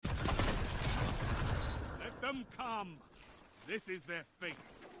them come. This is their fate.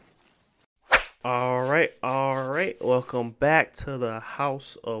 All right. Welcome back to the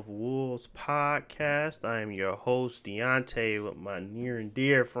House of Wolves podcast. I am your host, Deontay, with my near and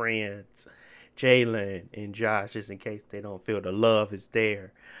dear friends, Jalen and Josh, just in case they don't feel the love is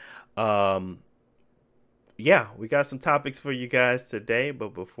there. We got some topics for you guys today,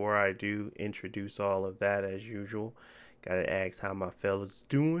 but before I do introduce all of that, as usual, gotta ask how my fellas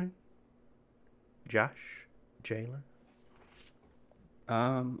doing. Josh, Jalen.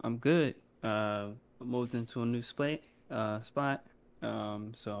 I'm good. Moved into a new spot.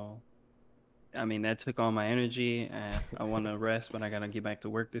 So I mean that took all my energy, and I want to rest, but I gotta get back to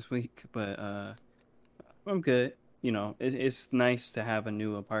work this week. But I'm good. You know, it's nice to have a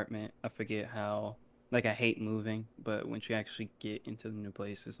new apartment. I forget how, like, I hate moving, but once you actually get into the new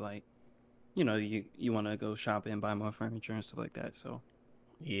place, it's like, you know, you want to go shopping, buy more furniture and stuff like that. So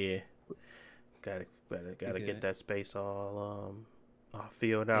yeah, gotta get that space all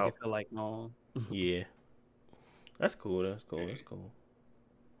filled out. Make it feel like home. Yeah, that's cool.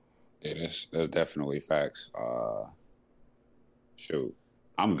 Yeah, that's definitely facts. Shoot,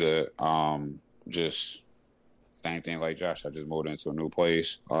 I'm good. Just same thing like Josh. I just moved into a new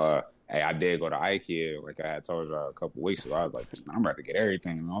place. Hey, I did go to IKEA, like I had told you a couple weeks ago. I was like, I'm about to get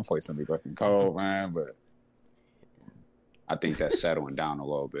everything. My place gonna be looking cold, man. But I think that's settling down a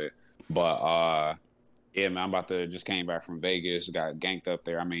little bit. But yeah, man, I'm about to just came back from Vegas, got ganked up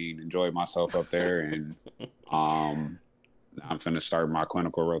there. I mean, enjoyed myself up there, and I'm finna start my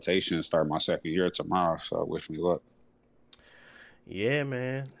clinical rotation, start my second year tomorrow. So wish me luck. Yeah,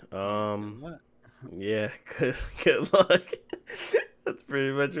 man. Yeah, good luck. That's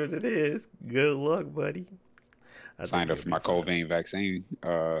pretty much what it is. Good luck, buddy. I signed up for my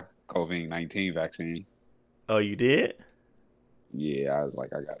COVID-19 vaccine. Oh, you did? Yeah, I was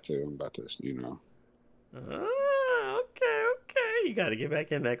like, I got to. I'm about to, Okay. You got to get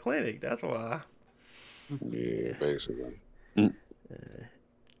back in that clinic. That's why. Yeah, basically.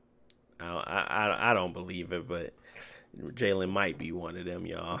 I don't believe it, but Jalen might be one of them,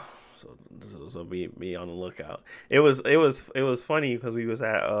 y'all. So be on the lookout. It was funny because we was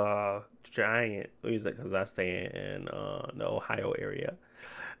at Giant. Because I stay in the Ohio area.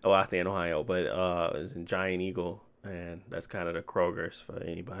 Oh, I stay in Ohio, but it was in Giant Eagle, and that's kind of the Kroger's for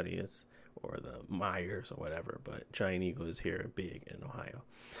anybody that's, or the Myers or whatever. But Giant Eagle is here big in Ohio.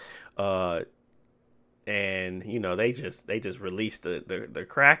 And you know they just released the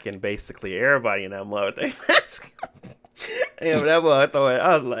Kraken, basically everybody in that mother thing. And that boy,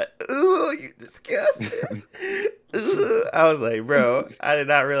 I was like, ooh, you disgusting. I was like, bro, I did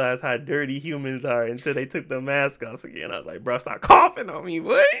not realize how dirty humans are until they took the mask off again. I was like, bro, stop coughing on me,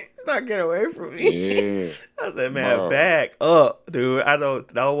 boy. Stop getting away from me. Yeah. I said, man, back up, dude. I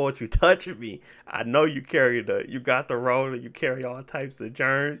don't want you touching me. I know you got the Rona. You carry all types of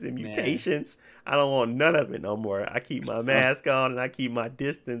germs and mutations. Man. I don't want none of it no more. I keep my mask on and I keep my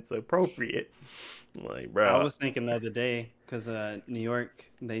distance appropriate. Like, bro, I was thinking the other day because New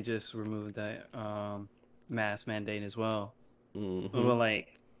York, they just removed that mask mandate as well. Mm-hmm. We were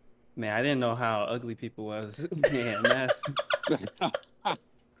like, man, I didn't know how ugly people was. Man, mask.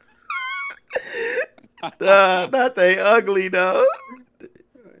 Not they ugly though.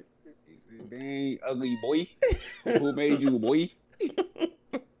 Dang ugly boy. Who made you, boy?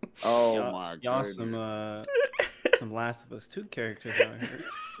 Oh my god. Y'all some Last of Us 2 characters out here.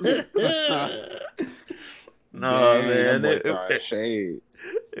 No, man,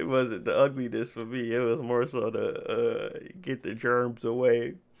 it wasn't the ugliness for me. It was more so to get the germs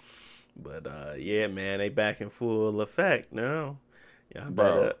away. But yeah, man, they back in full effect now. Y'all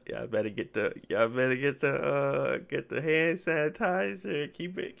better get the hand sanitizer.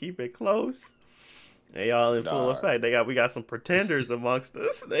 Keep it close. They all in full effect. We got some pretenders amongst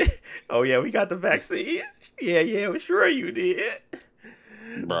us. We got the vaccine. Yeah, sure you did.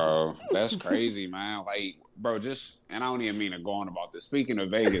 Bro, that's crazy, man. Like, bro, and I don't even mean to go on about this. Speaking of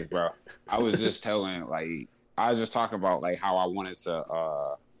Vegas, bro, I was just talking about like how I wanted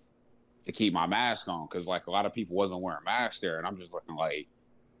to keep my mask on because like a lot of people wasn't wearing masks there, and I'm just looking like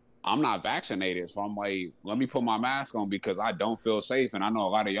I'm not vaccinated, so I'm like, let me put my mask on because I don't feel safe, and I know a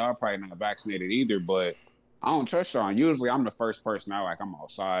lot of y'all probably not vaccinated either, but I don't trust y'all. And usually, I'm the first person out. Like, I'm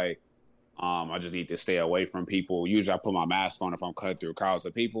outside. I just need to stay away from people. Usually, I put my mask on if I'm cutting through crowds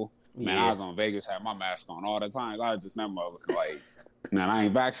of people. Man, I was on Vegas, had my mask on all the time. I was just never looking like, man, I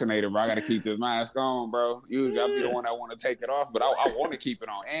ain't vaccinated, bro. I got to keep this mask on, bro. Usually, I'll be the one that want to take it off, but I want to keep it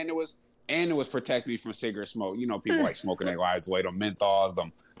on. And it was protect me from cigarette smoke. You know, people like smoking their lives away, them menthols,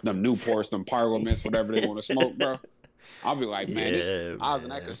 them Newports, them Parliaments, whatever they want to smoke, bro. I'll be like, man, I was in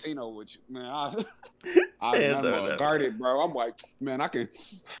that casino with you, man. I was in that guarded, bro. I'm like, man, I can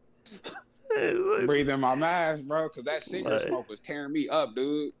breathe in my mask, bro, because that cigarette smoke was tearing me up,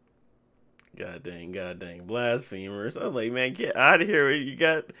 dude. God dang, blasphemers. I was like, man, get out of here. You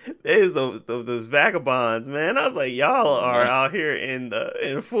got there's those vagabonds, man. I was like, y'all are out here in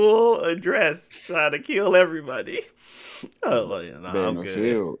full dress trying to kill everybody. I was like, nah, I'm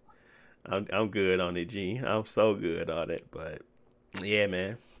good. I'm good on it, G. I'm so good on it. But yeah,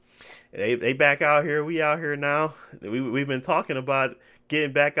 man. They back out here. We out here now. We've been talking about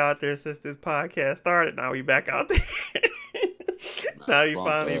getting back out there since this podcast started. Now we back out there. Now you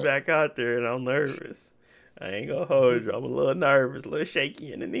finally back out there, and I'm nervous. I ain't gonna hold you. I'm a little nervous, a little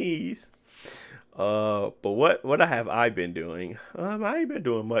shaky in the knees. But what I been doing? I ain't been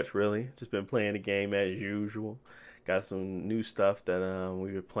doing much really. Just been playing the game as usual. Got some new stuff that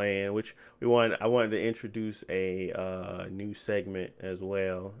we were playing, which I wanted to introduce a new segment as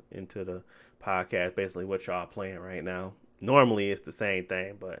well into the podcast. Basically, what y'all playing right now. Normally it's the same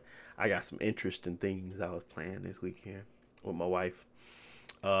thing, but I got some interesting things I was playing this weekend with my wife.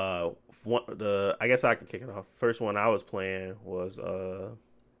 I guess I can kick it off. First one I was playing was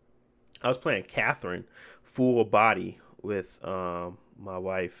Catherine Full Body with my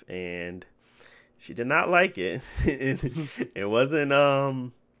wife, and she did not like it. It wasn't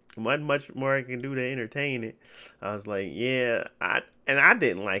much more I can do to entertain it. I was like, yeah, I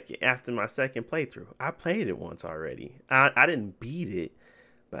didn't like it after my second playthrough. I played it once already. I didn't beat it,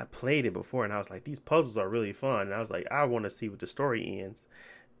 but I played it before, and I was like, these puzzles are really fun. And I was like, I want to see what the story ends.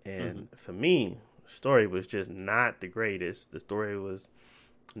 And for me, the story was just not the greatest. The story was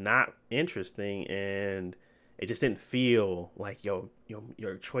not interesting, and it just didn't feel like your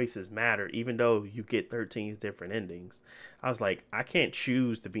choices matter, even though you get 13 different endings. I was like, I can't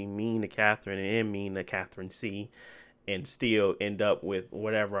choose to be mean to Catherine and mean to Catherine C and still end up with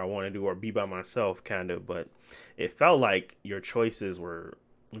whatever I want to do or be by myself, kind of. But it felt like your choices were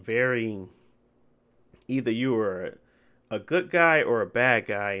very, either you were a good guy or a bad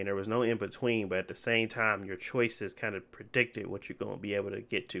guy, and there was no in between. But at the same time, your choices kind of predicted what you're going to be able to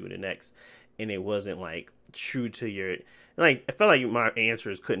get to the next, and it wasn't like true to your, like, I felt like my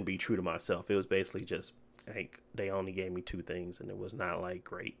answers couldn't be true to myself. It was basically just like they only gave me two things, and it was not like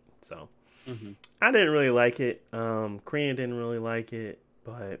great. So I didn't really like it. Korean didn't really like it,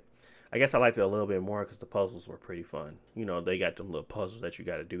 but I guess I liked it a little bit more because the puzzles were pretty fun. You know, they got them little puzzles that you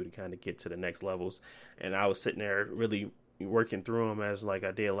got to do to kind of get to the next levels. And I was sitting there really working through them as like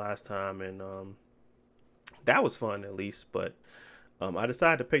I did last time. And that was fun at least. But I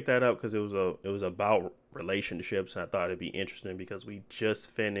decided to pick that up because it was about relationships. And I thought it'd be interesting because we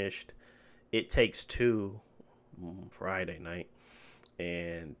just finished It Takes Two Friday night.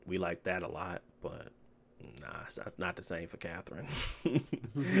 And we liked that a lot. But nah, it's not the same for Catherine.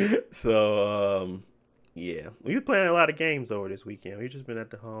 So, yeah. We've been playing a lot of games over this weekend. We've just been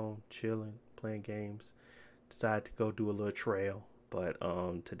at the home, chilling, playing games. Decided to go do a little trail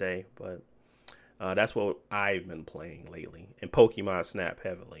today. But that's what I've been playing lately. And Pokemon Snap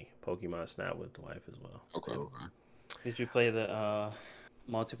heavily. Pokemon Snap with the wife as well. Okay. Did you play the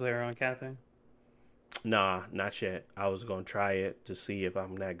multiplayer on Catherine? Nah, not yet. I was going to try it to see if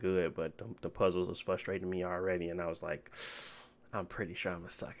I'm that good, but the puzzles was frustrating me already, and I was like, I'm pretty sure I'm going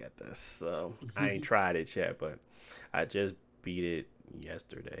to suck at this. So I ain't tried it yet, but I just beat it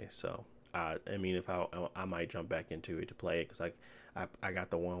yesterday. So, I mean, if I might jump back into it to play it, because I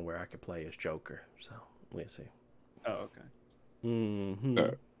got the one where I could play as Joker. So, we'll see. Oh,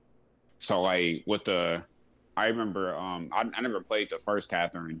 okay. So, like, I remember, I never played the first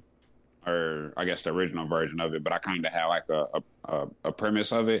Catherine, or I guess the original version of it, but I kind of had like a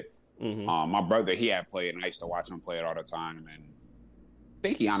premise of it. My brother, he had played, and I used to watch him play it all the time. And I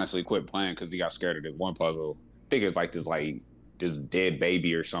think he honestly quit playing because he got scared of this one puzzle. I think it's like this dead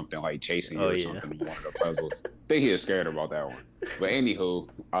baby or something like chasing you or something in one of the puzzles. I think he was scared about that one. But anywho,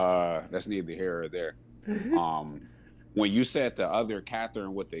 that's neither here or there. When you said the other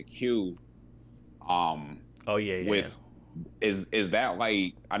Catherine with the Q, with is that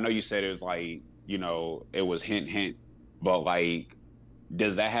like, I know you said it was like, you know, it was hint, but like,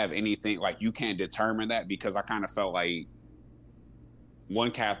 does that have anything, like, you can't determine that? Because I kind of felt like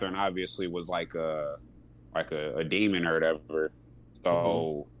one Catherine obviously was like a demon or whatever,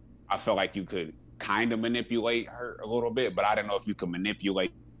 so I felt like you could kind of manipulate her a little bit, but I didn't know if you could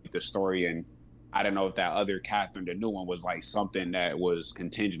manipulate the story, and I didn't know if that other Catherine, the new one, was like something that was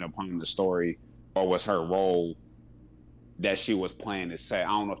contingent upon the story, or was her role that she was playing to say. I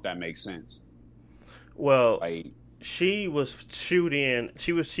don't know if that makes sense. Well, like, she was put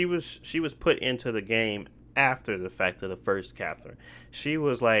into the game after the fact of the first Catherine. She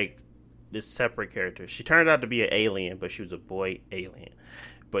was like this separate character. She turned out to be an alien, but she was a boy alien.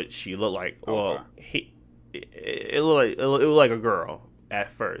 But she looked like it looked like a girl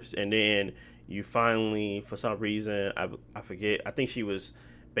at first, and then you finally, for some reason, I forget. I think she was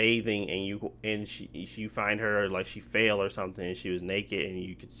bathing, and you find her like she fell or something, and she was naked, and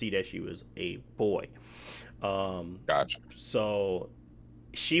you could see that she was a boy. Gotcha. So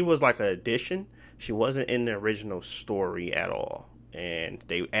she was like an addition. She wasn't in the original story at all, and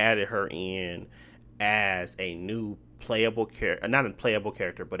they added her in as a new playable character, not a playable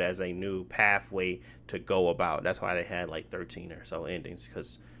character, but as a new pathway to go about. That's why they had like 13 or so endings,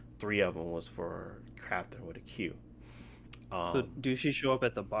 because 3 of them was for Catherine with a Q. So do she show up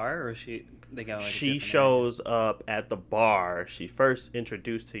at the bar, or they got like she shows up at the bar. She first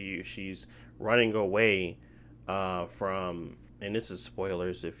introduced to you. She's running away from, and this is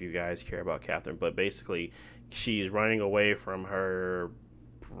spoilers if you guys care about Catherine, but basically she's running away from her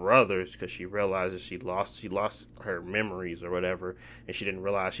brothers because she realizes she lost her memories or whatever, and she didn't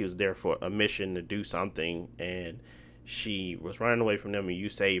realize she was there for a mission to do something, and she was running away from them, and you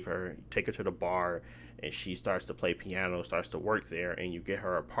save her, you take her to the bar, and she starts to play piano, starts to work there, and you get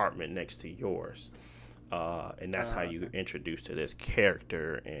her apartment next to yours. And that's how you introduce to this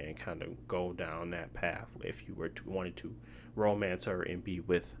character and kind of go down that path if you wanted to romance her and be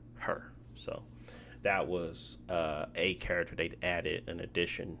with her. So that was a character they added, an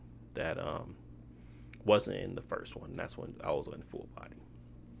addition that wasn't in the first one. That's when I was in full body.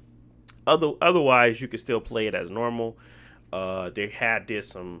 Otherwise, you could still play it as normal. They had did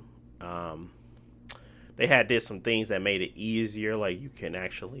some things that made it easier. Like you can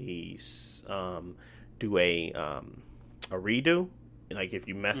actually do a redo. Like if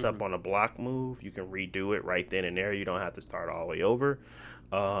you mess up on a block move, you can redo it right then and there. You don't have to start all the way over.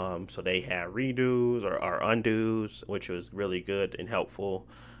 So they had redos or undos, which was really good and helpful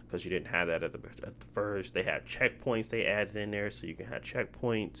because you didn't have that at the first. They had checkpoints they added in there, so you can have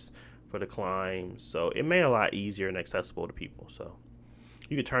checkpoints for the climbs. So it made it a lot easier and accessible to people. So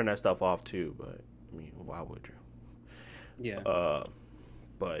you could turn that stuff off too, but I mean, why would you? Yeah.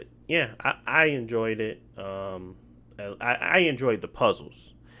 But yeah, I enjoyed it. I enjoyed the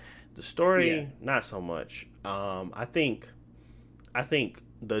puzzles. The story, not so much. I think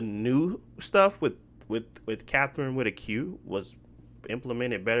the new stuff with Catherine with a Q was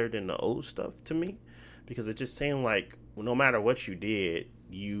implemented better than the old stuff to me, because it just seemed like no matter what you did,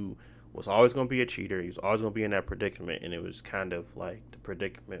 you was always going to be a cheater. You was always going to be in that predicament, and it was kind of like the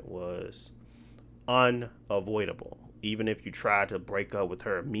predicament was unavoidable. Even if you tried to break up with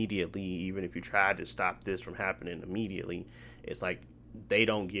her immediately, even if you tried to stop this from happening immediately, it's like they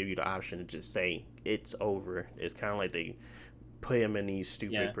don't give you the option to just say it's over. It's kind of like they put him in these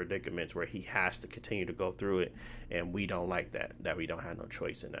stupid predicaments where he has to continue to go through it, and we don't like that we don't have no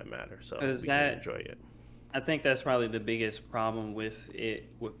choice in that matter. So we can enjoy it. I think that's probably the biggest problem with it,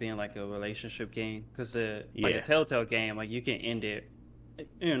 with being like a relationship game, because like a Telltale game, like you can end it.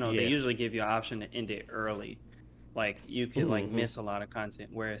 They usually give you an option to end it early. Like you could miss a lot of content,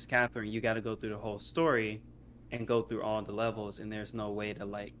 whereas Catherine, you got to go through the whole story and go through all the levels, and there's no way to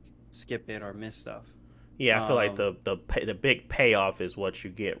like skip it or miss stuff. Yeah, I feel like the big payoff is what you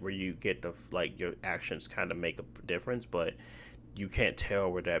get, where you get your actions kind of make a difference, but you can't tell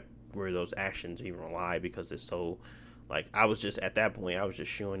where those actions even lie, because it's so, like, I was just at that point I was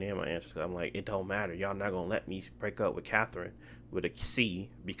just shooing in my answers. I'm like, it don't matter, y'all not gonna let me break up with Catherine with a C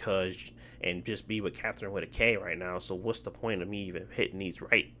and just be with Catherine with a K right now. So what's the point of me even hitting these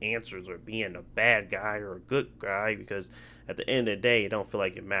right answers or being a bad guy or a good guy? Because at the end of the day, it don't feel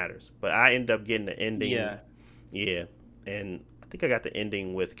like it matters. But I end up getting the ending. Yeah. And I think I got the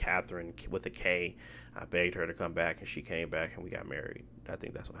ending with Catherine with a K. I begged her to come back, and she came back, and we got married. I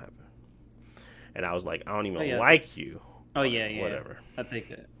think that's what happened. And I was like, I don't even like you. Oh, yeah. Whatever. I think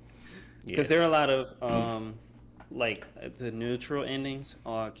that. Because there are a lot of, like, the neutral endings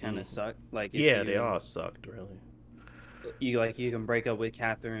all kind of suck. Like, they all sucked, really. You can break up with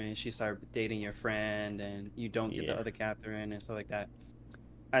Catherine, and she started dating your friend, and you don't get the other Catherine and stuff like that.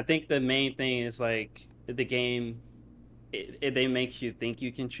 I think the main thing is, like, the game, they make you think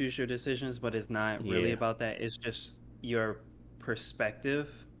you can choose your decisions, but it's not really about that. It's just your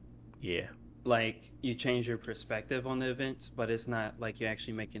perspective. Yeah. Like, you change your perspective on the events, but it's not like you're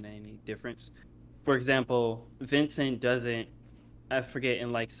actually making any difference. For example, Vincent doesn't, I forget,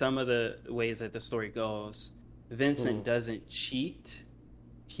 in like some of the ways that the story goes, Vincent doesn't cheat.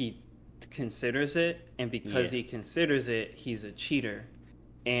 He considers it, and because he considers it, he's a cheater.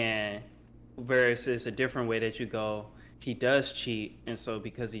 And whereas it's a different way that you go, he does cheat, and so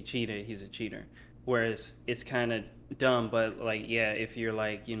because he cheated, he's a cheater. Whereas it's kind of dumb, but like, yeah, if you're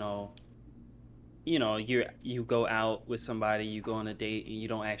like, you go out with somebody, you go on a date, and you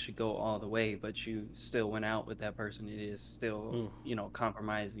don't actually go all the way, but you still went out with that person. It is still, Mm,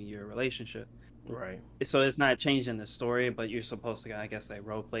 compromising your relationship. right. So it's not changing the story, but you're supposed to, I guess, like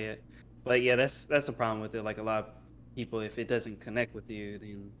role play it. But yeah, that's the problem with it. Like a lot of people, if it doesn't connect with you,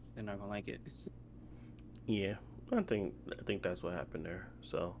 then they're not gonna like it. Yeah, I think that's what happened there.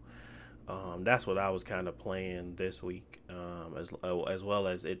 So that's what I was kind of playing this week, as well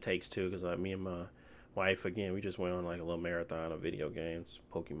as It Takes Two, because like me and my wife again, we just went on like a little marathon of video games,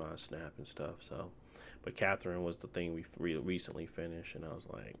 Pokemon Snap and stuff. So, but Catherine was the thing we recently finished, and I was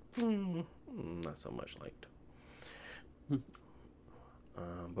like, not so much liked.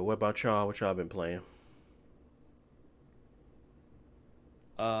 But what about y'all? What y'all been playing?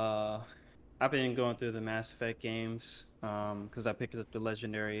 Uh, I've been going through the Mass Effect games, because I picked up the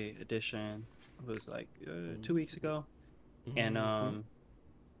Legendary Edition. It was like 2 weeks ago, and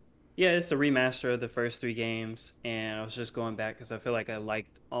yeah, it's the remaster of the first three games, and I was just going back because I feel like I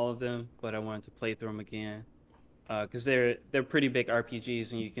liked all of them, but I wanted to play through them again, because they're pretty big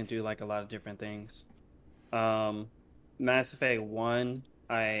RPGs and you can do like a lot of different things. Um, Mass Effect One,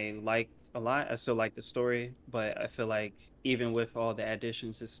 I liked a lot. I still like the story, but I feel like even with all the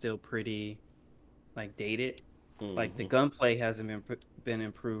additions, it's still pretty like dated. Like the gunplay hasn't been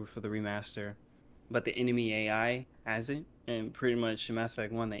improved for the remaster, but the enemy AI hasn't. And pretty much in Mass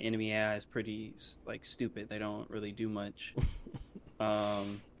Effect One, the enemy AI is pretty like stupid. They don't really do much.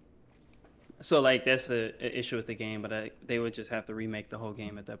 Um, so like that's a issue with the game, but they would just have to remake the whole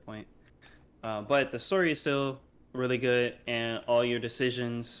game at that point. But the story is still really good, and all your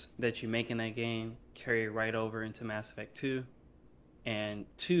decisions that you make in that game carry right over into Mass Effect 2. And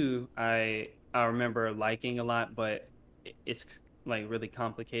 2, I remember liking a lot, but it's like really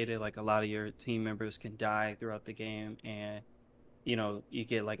complicated. Like a lot of your team members can die throughout the game, and you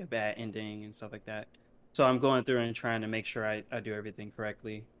get like a bad ending and stuff like that. So I'm going through and trying to make sure I do everything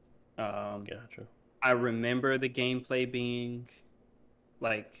correctly. Gotcha. I remember the gameplay being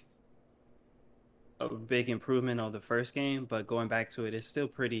like a big improvement of the first game, but going back to it, it's still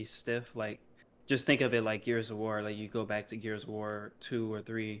pretty stiff. Like, just think of it like Gears of War. Like, you go back to Gears of War 2 or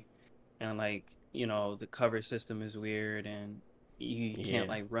 3, and like, the cover system is weird, and you can't Yeah.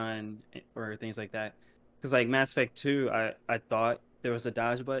 like run or things like that. Because like Mass Effect 2, I thought there was a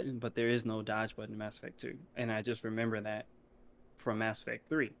dodge button, but there is no dodge button in Mass Effect 2, and I just remember that from Mass Effect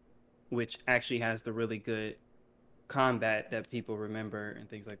 3, which actually has the really good combat that people remember and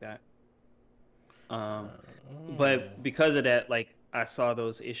things like that. Um, but because of that, like I saw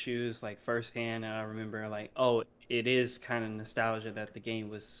those issues like firsthand, and I remember like, oh, it is kind of nostalgia that the game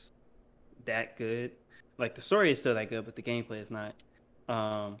was that good. Like the story is still that good, but the gameplay is not.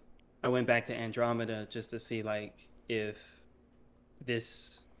 Um, I went back to Andromeda just to see like if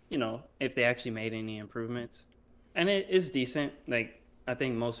this, if they actually made any improvements, and it is decent. Like I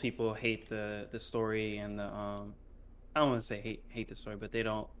think most people hate the story and the I don't want to say hate the story, but they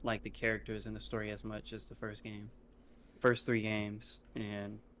don't like the characters in the story as much as the first three games,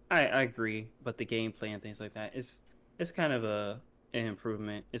 and I agree. But the gameplay and things like that it's kind of an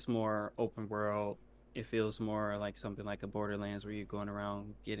improvement. It's more open world. It feels more like something like a Borderlands where you're going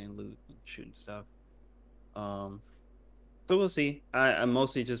around getting loot and shooting stuff. Um, so we'll see. I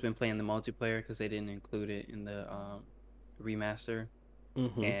mostly just been playing the multiplayer because they didn't include it in the remaster,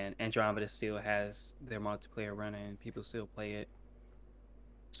 Mm-hmm. and Andromeda still has their multiplayer running and people still play it.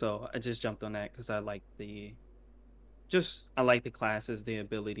 So I just jumped on that because I like the classes, the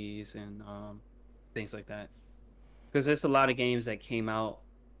abilities, and things like that. Because there's a lot of games that came out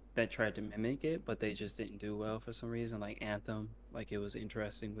that tried to mimic it, but they just didn't do well for some reason. Like Anthem, like it was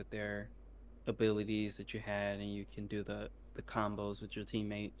interesting with their abilities that you had, and you can do the combos with your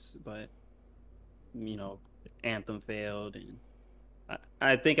teammates, but you know, Anthem failed, and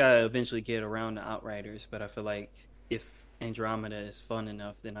I think I eventually get around to Outriders, but I feel like if Andromeda is fun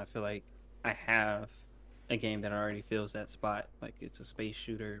enough, then I feel like I have a game that already fills that spot. Like it's a space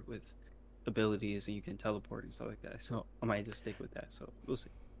shooter with abilities and you can teleport and stuff like that. So I might just stick with that. So we'll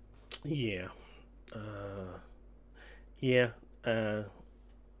see. Yeah. Uh, yeah. Uh,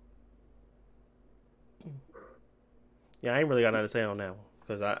 yeah. I ain't really got nothing to say on that one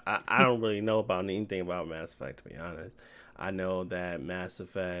because I don't really know about anything about Mass Effect, to be honest. I know that Mass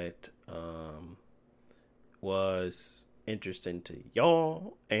Effect was interesting to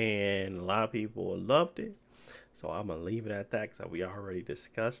y'all, and a lot of people loved it. So I'm gonna leave it at that because we already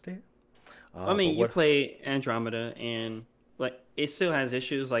discussed it. I But mean, you what? play Andromeda and like it still has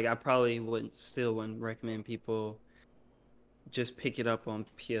issues. Like I probably wouldn't recommend people just pick it up on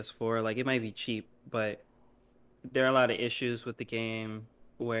PS4. Like it might be cheap, but there are a lot of issues with the game.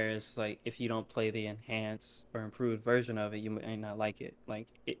 Whereas, like, if you don't play the enhanced or improved version of it, you may not like it. Like,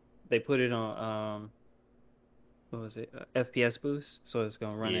 they put it on what was it, FPS boost, so it's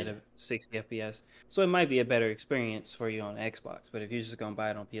gonna run at Yeah. a 60 FPS. So it might be a better experience for you on Xbox. But if you're just gonna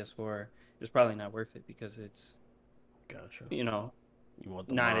buy it on PS4, it's probably not worth it because it's Gotcha. you know You want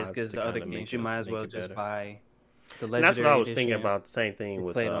the not as mods good as to the other kinda make games. You it might as make well it just better. buy the And that's what I Legendary was thinking Edition about. Same thing and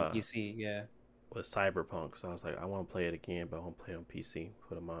with play it on PC. Yeah. Cyberpunk. So I was like, I want to play it again, but I want to play it on PC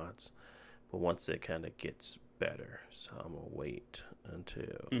for the mods. But once it kind of gets better, so I'm gonna wait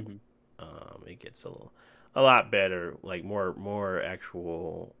until hmm it gets a lot better, like more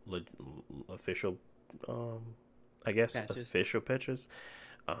actual official, I guess Patches. official pictures.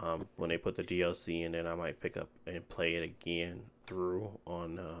 When they put the DLC in, then I might pick up and play it again through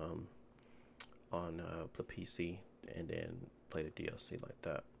on the PC, and then play the DLC like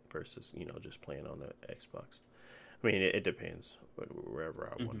that versus just playing on the Xbox. I mean, it depends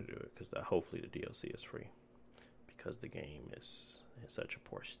wherever I want to do it, because hopefully the DLC is free, because the game is in such a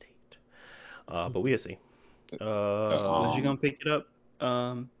poor state. But we'll see. Was you gonna pick it up?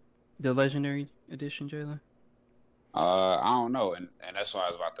 The Legendary Edition, Jayla? I don't know, and that's why I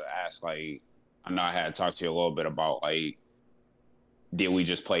was about to ask. Like, I know I had talked to you a little bit about, like, did we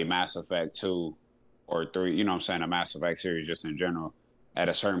just play Mass Effect 2 or 3? You know what I'm saying? A Mass Effect series just in general. At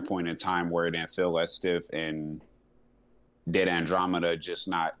a certain point in time where it didn't feel as stiff, and did Andromeda just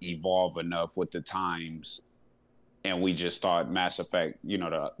not evolve enough with the times? And we just thought Mass Effect,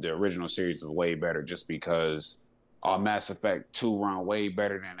 the original series was way better, just because Mass Effect 2 run way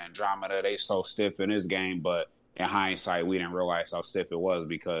better than Andromeda. They so stiff in this game, but in hindsight, we didn't realize how stiff it was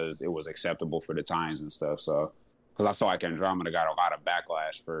because it was acceptable for the times and stuff. So, because I feel like Andromeda got a lot of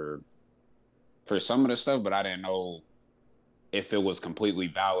backlash for some of the stuff, but I didn't know if it was completely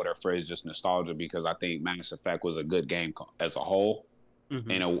valid or if it's just nostalgia, because I think Mass Effect was a good game as a whole.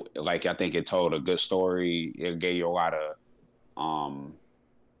 Mm-hmm. And I think it told a good story. It gave you a lot of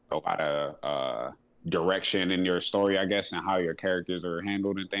direction in your story, I guess, and how your characters are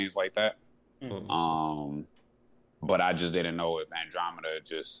handled and things like that. Mm-hmm. But I just didn't know if Andromeda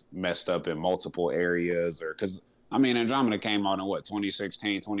just messed up in multiple areas, or because I mean, Andromeda came out in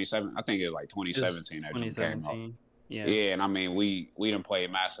 2016, 2017. I think it was like 2017. That just came out. 2017. Yeah. Yeah, and I mean, we didn't play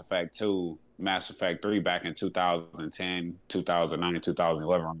Mass Effect 2, Mass Effect 3 back in 2010, 2009,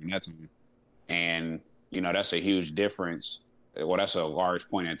 2011. I mean, that's, and that's a huge difference. Well, that's a large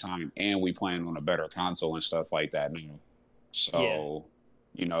point in time, and we playing on a better console and stuff like that now. So,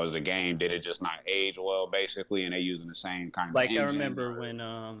 as a game, did it just not age well, basically, and they using the same kind of Like, engine? I remember when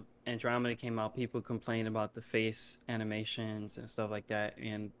Andromeda came out, people complained about the face animations and stuff like that,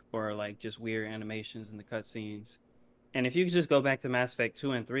 or like just weird animations in the cutscenes. And if you could just go back to Mass Effect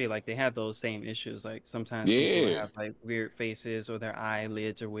 2 and 3, like, they have those same issues. Like, sometimes people have like weird faces, or their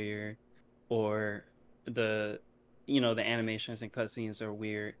eyelids are weird, or the animations and cutscenes are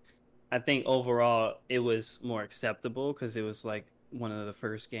weird. I think overall it was more acceptable because it was like one of the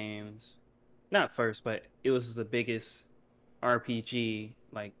first games, not first, but it was the biggest RPG,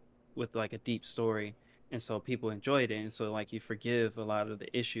 like, with like a deep story, and so people enjoyed it, and so like you forgive a lot of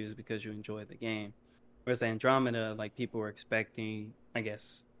the issues because you enjoy the game. Whereas Andromeda, like, people were expecting, I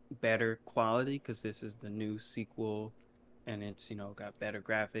guess, better quality because this is the new sequel, and it's got better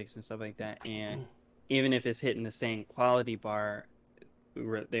graphics and stuff like that. And even if it's hitting the same quality bar,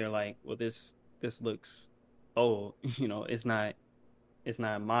 they're like, well, this looks old. It's not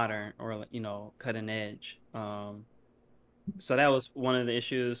modern or cutting edge. So that was one of the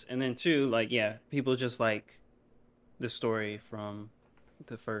issues. And then two, like, yeah, people just like the story from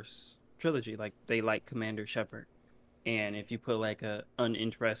the first trilogy. Like, they like Commander Shepard, and if you put like a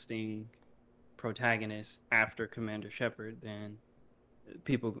uninteresting protagonist after Commander Shepard, then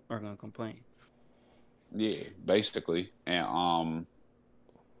people are gonna complain. Yeah, basically. And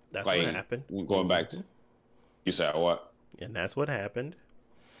That's like, what happened. Going back to, you said what? And that's what happened.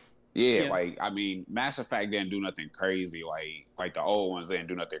 Yeah, like, I mean, Mass Effect didn't do nothing crazy. Like the old ones didn't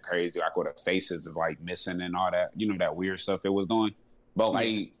do nothing crazy. Like, with the faces is like missing and all that, that weird stuff it was doing. But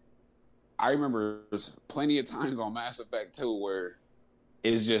like, I remember plenty of times on Mass Effect 2 where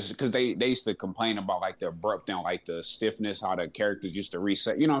it's just because they used to complain about like the abrupt and like the stiffness, how the characters used to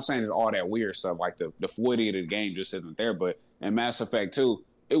reset. You know what I'm saying? All that weird stuff, like the fluidity of the game just isn't there. But in Mass Effect 2,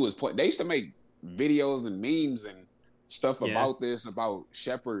 it was they used to make videos and memes and stuff about this, about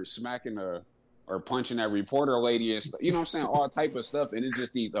Shepard smacking or punching that reporter lady and stuff. You know what I'm saying? All type of stuff, and it's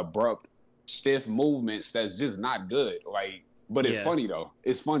just these abrupt, stiff movements that's just not good. Like, but it's funny though.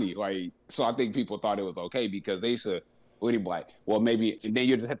 It's funny. Like, so I think people thought it was okay because they used to What he be like? Well, maybe, and then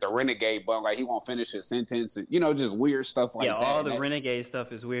you just hit the renegade button, like he won't finish his sentence, and just weird stuff like Yeah, that. all the renegade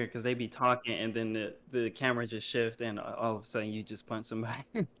stuff is weird because they be talking and then the camera just shift and all of a sudden you just punch somebody.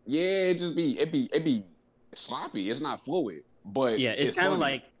 Yeah, it be sloppy. It's not fluid, but Yeah, it's kind of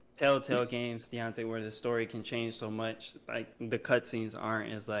funny. like Telltale games, Deontay, where the story can change so much. Like the cutscenes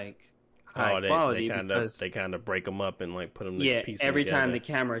aren't as like high quality because they kind of break them up and like put them every time the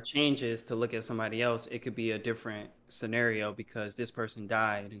camera changes to look at somebody else, it could be a different scenario because this person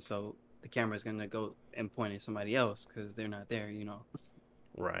died, and so the camera's gonna go and point at somebody else because they're not there.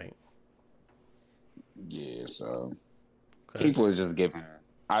 Right. Yeah, so people are just giving.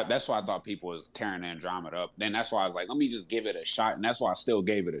 That's why I thought people was tearing Andromeda up. Then that's why I was like, let me just give it a shot, and that's why I still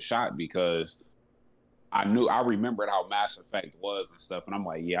gave it a shot because I remembered how Mass Effect was and stuff, and I'm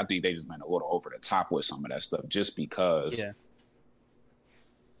like, yeah, I think they just went a little over the top with some of that stuff just because. Yeah.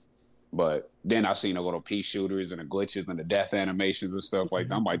 But then I seen the little pea shooters and the glitches and the death animations and stuff like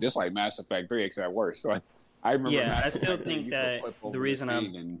that. I'm like, this like Mass Effect 3 except worse. So I remember. Yeah, Mass I Effect still 3, think you that could flip over the reason the I'm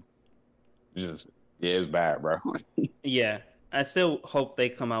screen and just it's bad, bro. Yeah, I still hope they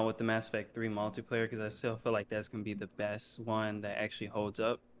come out with the Mass Effect 3 multiplayer because I still feel like that's going to be the best one that actually holds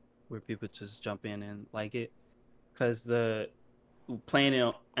up, where people just jump in and like it. Because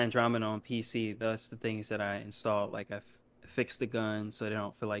playing Andromeda on PC, that's the things that I installed. Like I fixed the guns so they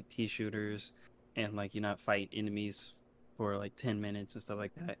don't feel like pea shooters, and like you're not fight enemies for like 10 minutes and stuff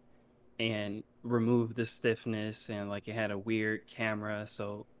like that. And remove the stiffness, and like it had a weird camera,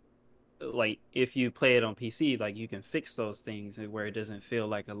 so like if you play it on PC, like you can fix those things where it doesn't feel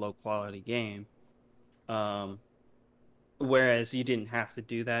like a low quality game. Whereas you didn't have to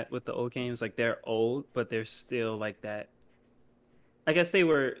do that with the old games. Like they're old, but they're still like that. I guess they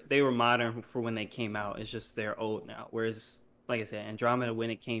were modern for when they came out. It's just they're old now. Whereas, like I said, Andromeda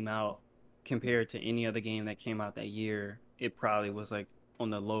when it came out, compared to any other game that came out that year, it probably was like on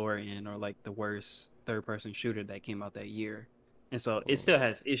the lower end or like the worst third person shooter that came out that year. And so it still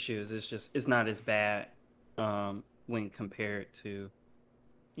has issues. It's not as bad when compared to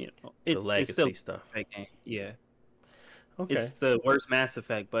the legacy it's still stuff. a game. Yeah. Okay. It's the worst Mass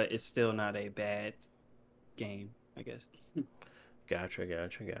Effect, but it's still not a bad game, I guess. Gotcha.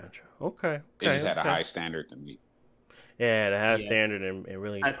 Okay. It just had a high standard to me. Yeah, it had a standard and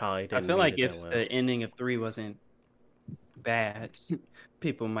really probably didn't. I feel like it if that well. the ending of 3 wasn't bad,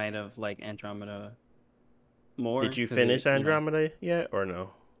 people might have liked Andromeda more. Did you finish Andromeda yet or no?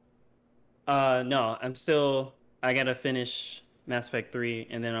 No, I gotta finish Mass Effect 3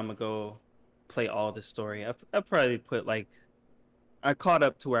 and then I'm gonna go play all the story. I probably put I caught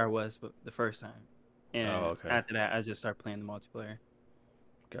up to where I was the first time. And after that I just start playing the multiplayer.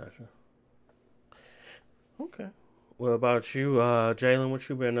 Gotcha. Okay. What about you, Jalen? What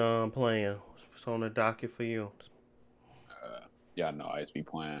you been playing? What's on the docket for you? Y'all know I just be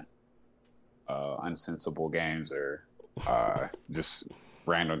playing unsensible games or just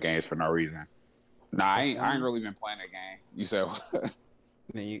random games for no reason. Nah, I ain't really been playing that game. You said what?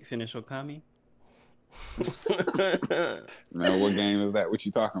 Then you finish Okami? Man, what game is that? What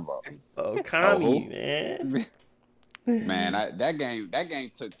you talking about? Okami, man. Man, that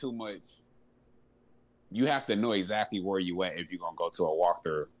game took too much. You have to know exactly where you at if you're gonna go to a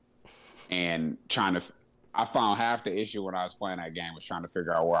walkthrough. And I found half the issue when I was playing that game was trying to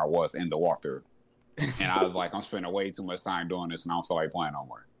figure out where I was in the walkthrough. And I was like, I'm spending way too much time doing this, and I don't feel like playing no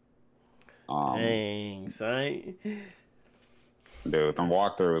more. Dang, son. Dude, them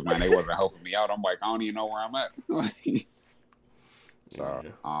walkthroughs, man, they wasn't helping me out. I'm like, I don't even know where I'm at. So,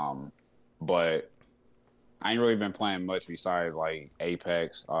 but I ain't really been playing much besides like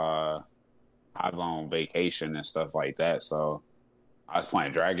Apex. I was on vacation and stuff like that, so I was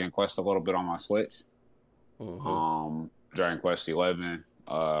playing Dragon Quest a little bit on my Switch. Dragon Quest 11,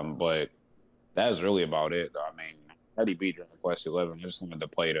 but that was really about it. I mean, I already beat Dragon Quest 11. I just wanted to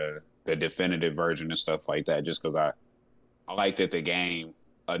play the definitive version and stuff like that, just because I liked the game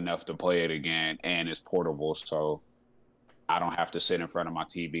enough to play it again, and it's portable, so I don't have to sit in front of my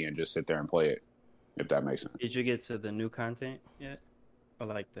TV and just sit there and play it, if that makes sense. Did you get to the new content yet? Or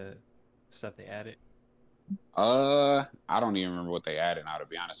like the stuff they added? I don't even remember what they added now, to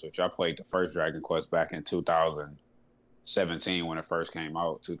be honest with you. I played the first Dragon Quest back in 2017 when it first came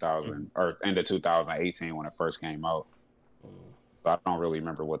out, or end of 2018 when it first came out. So I don't really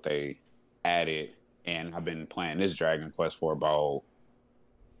remember what they added. And I've been playing this Dragon Quest for about,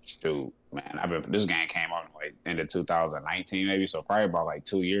 this game came out in like end of 2019 maybe, so probably about like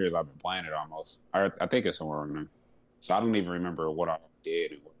 2 years I've been playing it almost. I think it's somewhere in there. So I don't even remember what I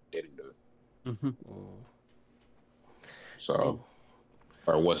did and what I didn't do. So,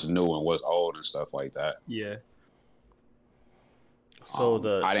 or what's new and what's old and stuff like that. Yeah.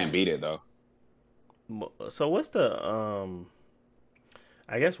 So I didn't beat it though. so what's the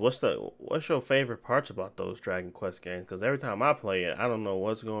I guess what's your favorite parts about those Dragon Quest games? Because every time I play it, I don't know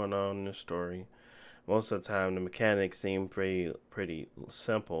what's going on in the story. Most of the time, the mechanics seem pretty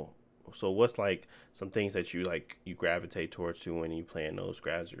simple. So what's like some things that you gravitate towards to when you playing those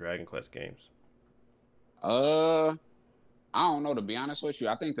Dragon Quest games? I don't know, to be honest with you.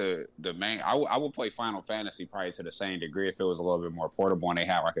 I think the main I would play Final Fantasy probably to the same degree if it was a little bit more portable and they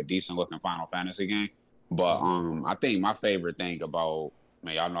had like a decent looking Final Fantasy game. But I think my favorite thing about,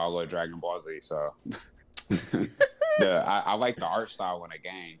 man, y'all know I love Dragon Ball Z, so I like the art style in the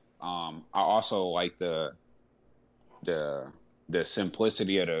game. I also like the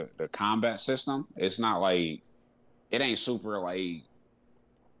simplicity of the combat system. It's not like, it ain't super like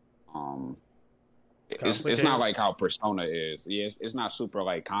it's not like how Persona is. Yeah, it's not super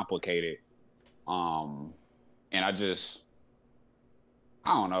like complicated. And I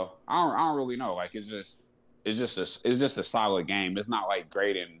don't know. I don't really know. Like it's just a solid game. It's not like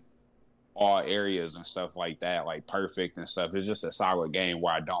great in all areas and stuff like that, like perfect and stuff. It's just a solid game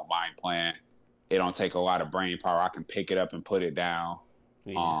where I don't mind playing. It don't take a lot of brain power. I can pick it up and put it down.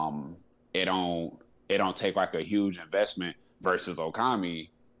 Yeah. It don't take like a huge investment versus Okami.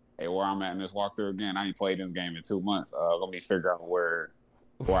 Hey, where I'm at in this walkthrough again, I ain't played this game in 2 months. Let me figure out where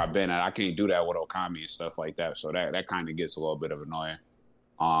I've been at. I can't do that with Okami and stuff like that. So that kind of gets a little bit of annoying.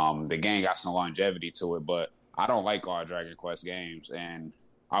 The game got some longevity to it, but I don't like all Dragon Quest games. And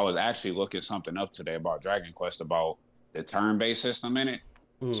I was actually looking something up today about Dragon Quest, about the turn-based system in it.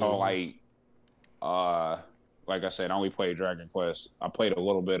 Mm-hmm. So like I said, I only played Dragon Quest. I played a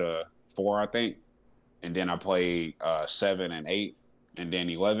little bit of 4, I think. And then I played 7 and 8. And then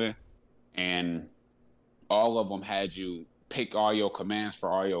 11, and all of them had you pick all your commands for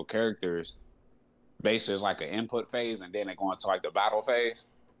all your characters. Basically, it's like an input phase, and then they go into like the battle phase.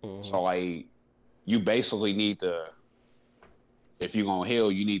 Mm-hmm. So like, you basically need to, if you're gonna heal,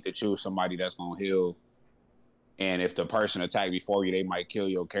 you need to choose somebody that's gonna heal. And if the person attacked before you, they might kill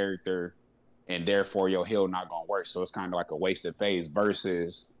your character, and therefore your heal not gonna work. So it's kind of like a wasted phase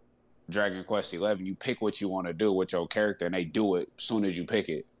versus Dragon Quest 11, you pick what you want to do with your character, and they do it as soon as you pick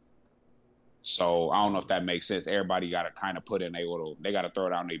it. So I don't know if that makes sense. Everybody got to kind of put in they got to throw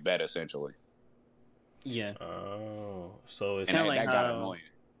it out in their bed essentially. Yeah. Oh, so it's kind of like that got annoying.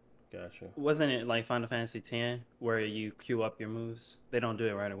 Gotcha. Wasn't it like Final Fantasy X where you queue up your moves? They don't do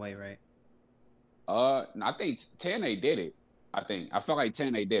it right away, right? I think 10 they did it. I felt like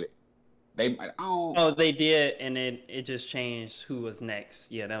 10 they did it. They did, and it just changed who was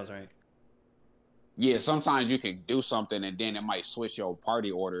next. Yeah, that was right. Yeah, sometimes you can do something and then it might switch your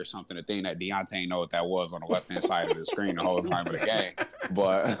party order or something. The thing that Deontay know what that was on the left-hand side of the screen the whole time of the game.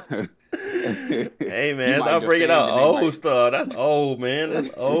 But hey man, stop bringing out old stuff. That's old, man.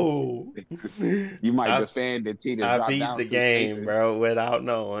 That's old. You might defend the T to drop down. I beat the game, spaces, bro, without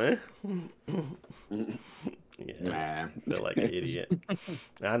knowing. Yeah, man, I feel like an idiot.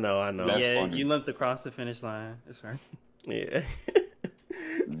 I know. That's funny. You limped across the finish line. That's right. Yeah.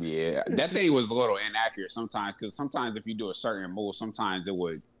 Yeah, that thing was a little inaccurate sometimes, because sometimes if you do a certain move, sometimes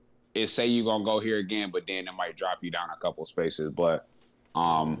it say you're gonna go here again, but then it might drop you down a couple spaces. But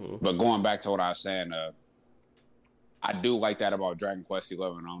but going back to what I was saying, I do like that about Dragon Quest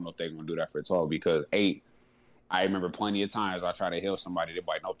 11. I don't know if they're gonna do that for 12, because 8, I remember plenty of times I try to heal somebody, they're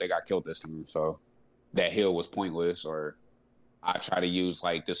like, nope, they got killed this time, so that heal was pointless. Or I try to use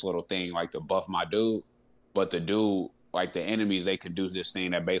like this little thing like to buff my dude, but the dude, like the enemies, they could do this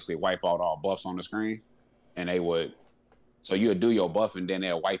thing that basically wipe out all buffs on the screen, and so you would do your buff and then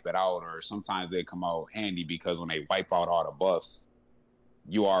they'll wipe it out. Or sometimes they come out handy because when they wipe out all the buffs,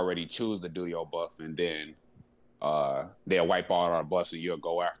 you already choose to do your buff, and then they'll wipe out all the buffs and you'll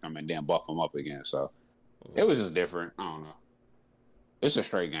go after them and then buff them up again. So it was just different. I don't know. It's a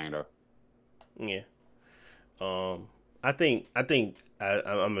straight game though. Yeah. I think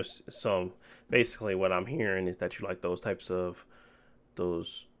I'm so basically what I'm hearing is that you like those types of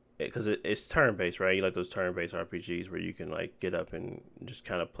because it's turn based, right? You like those turn based RPGs where you can like get up and just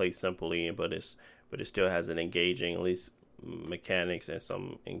kind of play simply, but it still has an engaging, at least mechanics and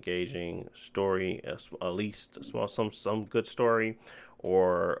some engaging story, at least some good story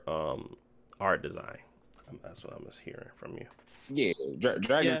or art design. That's what I'm just hearing from you. Yeah,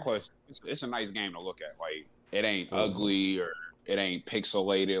 Dragon Quest, it's a nice game to look at. Like, it ain't ugly or it ain't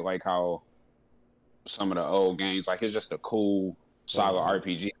pixelated like how some of the old games. Like, it's just a cool, solid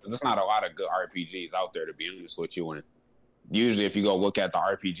RPG. Because there's not a lot of good RPGs out there, to be honest with you. And usually, if you go look at the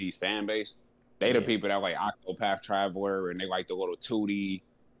RPG fan base, they the people that like Octopath Traveler, and they like the little 2D,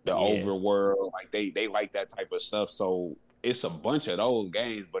 the overworld. Like, they like that type of stuff. So it's a bunch of those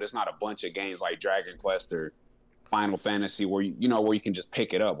games, but it's not a bunch of games like Dragon Quest or Final Fantasy where where you can just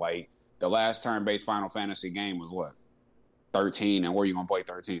pick it up. Like the last turn-based Final Fantasy game was what 13, and where you gonna play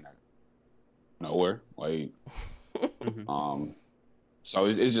 13 at? Nowhere. Like, so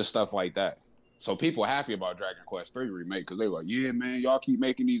it's just stuff like that. So people are happy about Dragon Quest 3 remake because they're like, yeah, man, y'all keep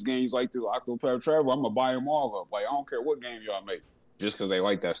making these games like this Octopath Traveler. I'm gonna buy them all up. Like, I don't care what game y'all make, just because they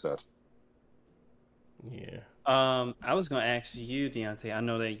like that stuff. Yeah. I was gonna ask you, Deontay. I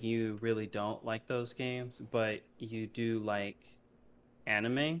know that you really don't like those games, but you do like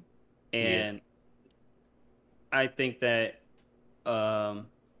anime, and I think that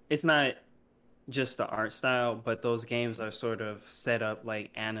it's not just the art style, but those games are sort of set up like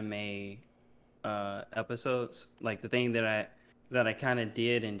anime episodes. Like the thing that I kind of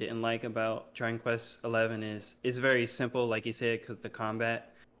did and didn't like about Dragon Quest 11 is it's very simple, like you said, because the combat.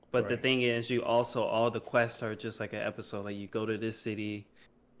 But the thing is, you also all the quests are just like an episode. Like you go to this city,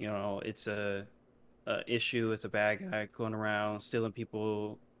 you know, it's a issue. It's a bad guy going around stealing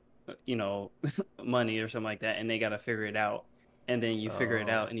people, you know, money or something like that, and they got to figure it out. And then you figure it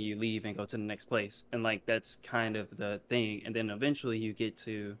out, and you leave and go to the next place. And like that's kind of the thing. And then eventually you get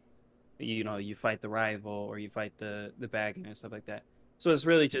to, you know, you fight the rival or you fight the bad guy and stuff like that. So it's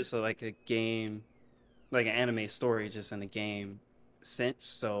really just like a game, like an anime story, just in a game sense.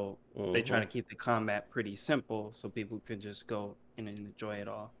 So they try to keep the combat pretty simple so people can just go and enjoy it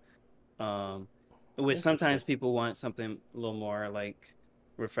all. Which sometimes people want something a little more like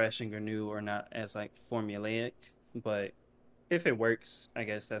refreshing or new or not as like formulaic, but if it works, I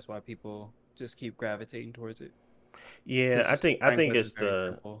guess that's why people just keep gravitating towards it. Yeah, I think it's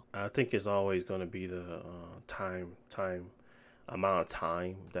simple. I think it's always going to be the time amount of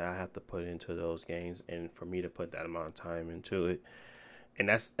time that I have to put into those games, and for me to put that amount of time into it. And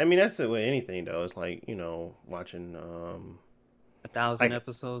that's it with anything though. It's like, you know, watching 1,000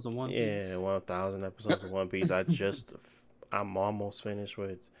 episodes of One Piece. Yeah, 1,000 episodes of One Piece. I'm almost finished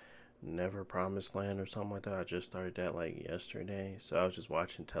with Never Promised Land or something like that. I just started that like yesterday. So I was just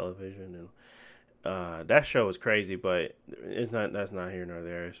watching television, and that show is crazy, but that's not here nor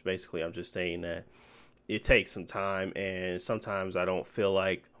there. It's basically, I'm just saying that it takes some time, and sometimes I don't feel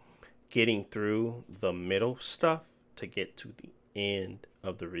like getting through the middle stuff to get to the end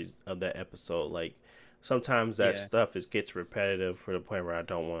of that episode. Like sometimes that stuff gets repetitive for the point where I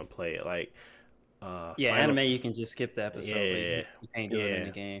don't want to play it. Like anime you can just skip the episode. Yeah, you can't do it in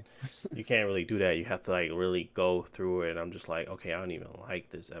the game. You can't really do that. You have to like really go through it. I'm just like, okay, I don't even like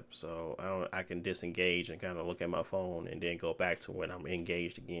this episode. I can disengage and kind of look at my phone and then go back to when I'm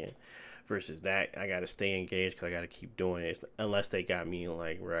engaged again. Versus that, I got to stay engaged because I got to keep doing it. Unless they got me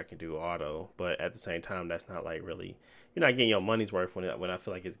like where I can do auto. But at the same time, that's not like really, you're not getting your money's worth when I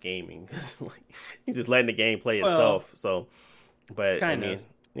feel like it's gaming. Cause like you're just letting the game play itself. So, but kind of.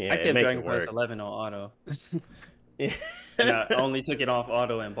 I kept Dragon Quest 11 on auto. I only took it off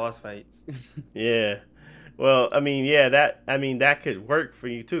auto in boss fights. Yeah. Well, that could work for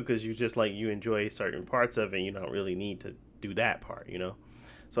you too, because you just like you enjoy certain parts of it. And you don't really need to do that part, you know.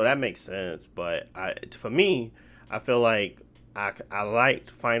 So that makes sense. But for me, I feel like I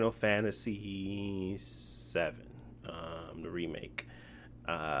liked Final Fantasy VII, the remake.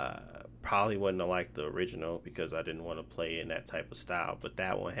 Probably wouldn't have liked the original because I didn't want to play in that type of style, but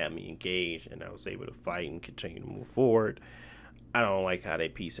that one had me engaged and I was able to fight and continue to move forward. I don't like how they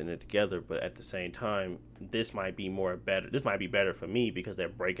piecing it together, but at the same time, this might be better. This might be better for me because they're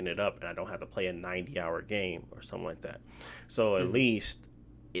breaking it up and I don't have to play a 90-hour game or something like that. So at least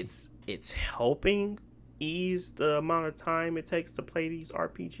it's helping ease the amount of time it takes to play these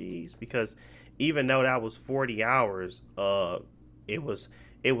RPGs, because even though that was 40 hours, it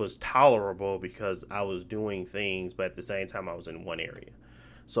was tolerable because I was doing things, but at the same time I was in one area.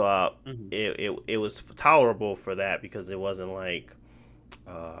 So it was tolerable for that because it wasn't like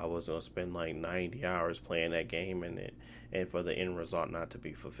I was gonna spend like 90 hours playing that game and for the end result not to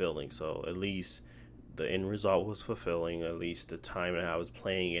be fulfilling. So at least the end result was fulfilling. At least the time that I was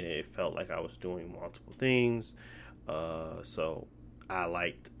playing it felt like I was doing multiple things. So I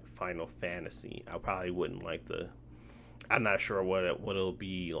liked Final Fantasy. I probably wouldn't like I'm not sure what it'll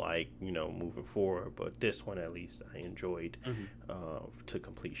be like, you know, moving forward, but this one at least I enjoyed to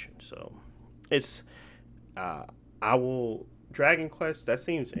completion. So it's Dragon Quest, that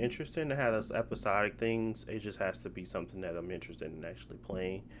seems interesting to have those episodic things. It just has to be something that I'm interested in actually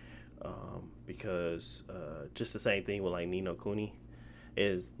playing, because just the same thing with like Ni no Kuni.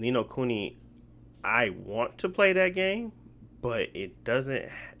 I want to play that game, but it doesn't.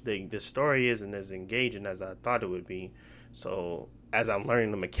 The story isn't as engaging as I thought it would be. So as I'm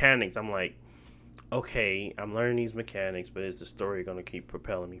learning the mechanics, I'm like, okay, I'm learning these mechanics, but is the story going to keep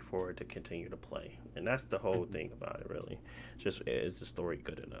propelling me forward to continue to play? And that's the whole thing about it, really. Just, is the story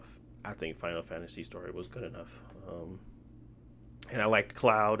good enough? I think Final Fantasy story was good enough. And I liked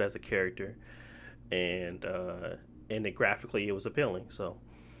Cloud as a character, and it graphically it was appealing. So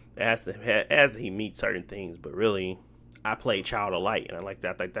as he meets certain things, but really, I played Child of Light, and I like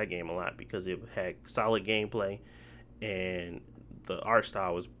that game a lot because it had solid gameplay, and the art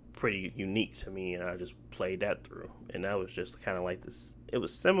style was pretty unique to me, and I just played that through. And that was just kind of like this. It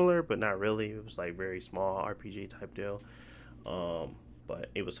was similar, but not really. It was like very small RPG type deal, but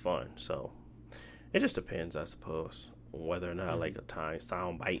it was fun. So it just depends, I suppose, whether or not I like a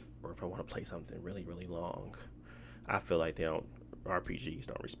sound bite, or if I want to play something really, really long. I feel like RPGs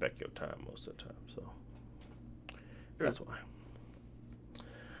don't respect your time most of the time, so that's why.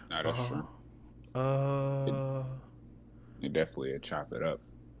 No, that's true. It definitely chop it up.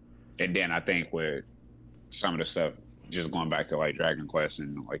 And then I think with some of the stuff, just going back to like Dragon Quest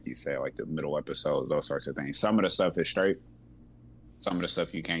and like you said, like the middle episodes, those sorts of things. Some of the stuff is straight. Some of the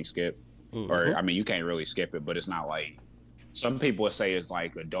stuff you can't skip. Or I mean, you can't really skip it, but it's not like some people would say it's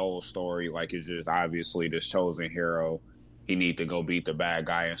like a dull story. Like it's just obviously this chosen hero. He need to go beat the bad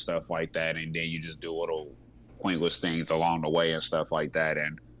guy and stuff like that. And then you just do little pointless things along the way and stuff like that.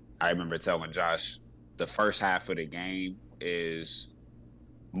 And I remember telling Josh, the first half of the game is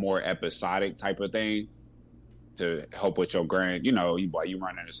more episodic type of thing to help with your grand. You know, you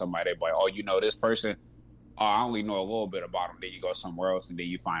run into somebody, like, oh, you know this person? Oh, I only know a little bit about them. Then you go somewhere else, and then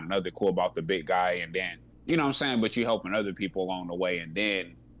you find another cool about the big guy, and then, you know what I'm saying? But you're helping other people along the way, and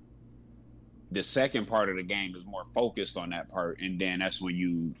then the second part of the game is more focused on that part, and then that's when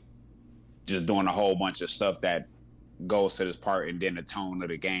you just doing a whole bunch of stuff that goes to this part, and then the tone of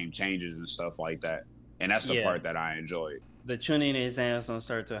the game changes and stuff like that. And that's the part that I enjoyed. The tuning exams don't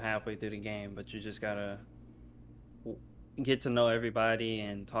start till halfway through the game, but you just gotta get to know everybody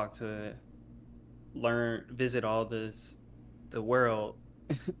and talk to, visit all the world,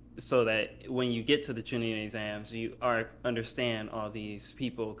 so that when you get to the tuning exams, you understand all these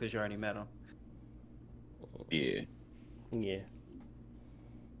people because you already met them. Yeah.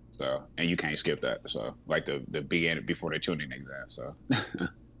 So, and you can't skip that. So, like the beginning before the tuning exam. So,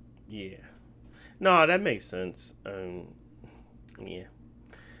 yeah. No, that makes sense. Yeah.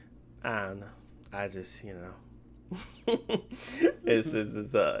 I don't know. I just,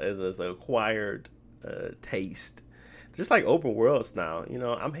 it's an acquired taste. Just like open worlds now.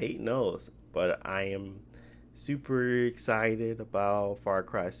 I'm hating those, but I am super excited about Far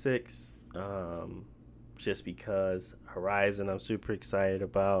Cry 6. Just because Horizon, I'm super excited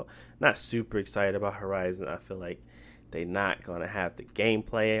about. Not super excited about Horizon. I feel like they're not going to have the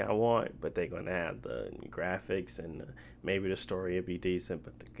gameplay I want, but they're going to have the graphics, and maybe the story will be decent,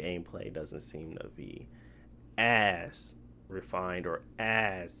 but the gameplay doesn't seem to be as refined or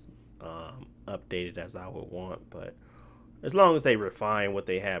as updated as I would want. But as long as they refine what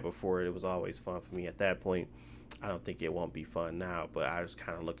they had before, it was always fun for me at that point. I don't think it won't be fun now, but I was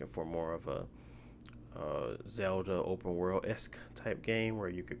kind of looking for more of a Zelda open world-esque type game where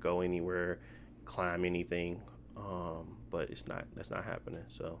you could go anywhere, climb anything, but that's not happening.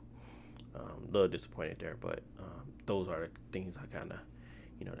 So a little disappointed there, but those are the things I kind of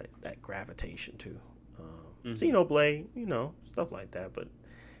that gravitation to. Xenoblade, stuff like that, but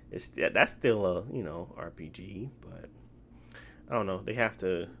that's still a RPG. But I don't know, they have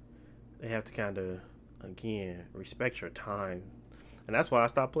to kind of, again, respect your time. And that's why I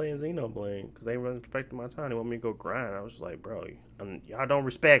stopped playing Xenoblade, because they weren't respecting my time. They want me to go grind. I was like, bro, y'all don't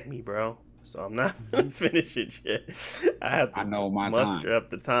respect me, bro. So I'm not finished it yet. I know my muster up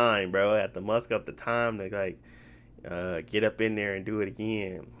the time, bro. I have to muster up the time to get up in there and do it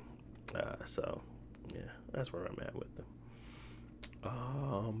again. So yeah, that's where I'm at with them.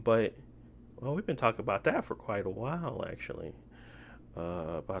 But we've been talking about that for quite a while, actually.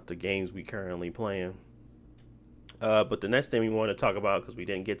 About the games we currently playing. But the next thing we want to talk about, because we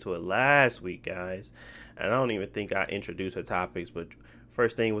didn't get to it last week, guys, and I don't even think I introduced the topics, but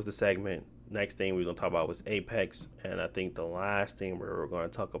first thing was the segment. Next thing we were going to talk about was Apex, and I think the last thing we were going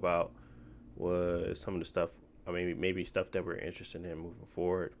to talk about was some of the stuff, I mean, maybe stuff that we're interested in moving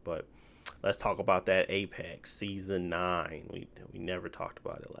forward. But let's talk about that Apex Season 9. We never talked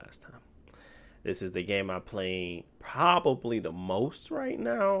about it last time. This is the game I'm playing probably the most right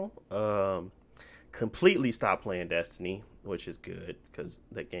now. Completely stopped playing Destiny, which is good because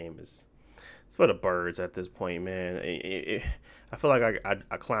that game it's for the birds at this point, man. I feel like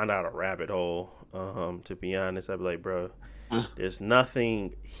I climbed out a rabbit hole. To be honest, I'd be like, bro, there's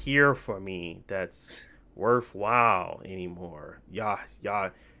nothing here for me that's worthwhile anymore. Y'all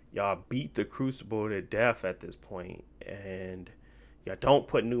y'all beat the Crucible to death at this point, and y'all don't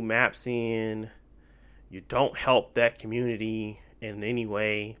put new maps in. You don't help that community in any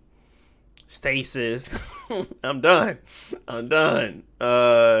way. Stasis. I'm done.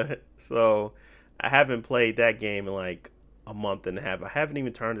 So I haven't played that game in like a month and a half. I haven't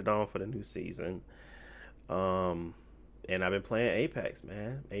even turned it on for the new season. And I've been playing Apex,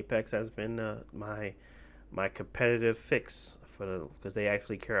 man. Apex has been my competitive fix because they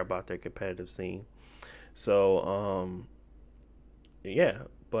actually care about their competitive scene. So yeah,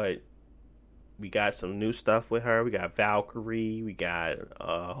 but we got some new stuff with her. We got Valkyrie. We got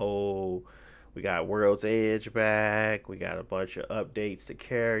World's Edge back. We got a bunch of updates to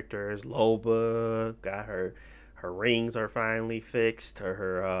characters. Loba got her rings are finally fixed.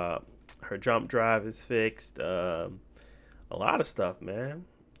 Her jump drive is fixed. A lot of stuff, man.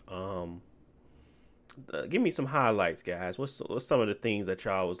 Give me some highlights, guys. What's some of the things that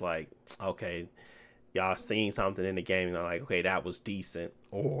y'all was like, okay, y'all seen something in the game and they're like, okay, that was decent,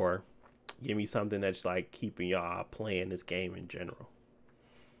 or give me something that's like keeping y'all playing this game in general.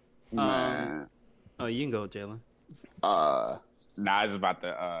 Man. Oh, you can go, Jalen. I was about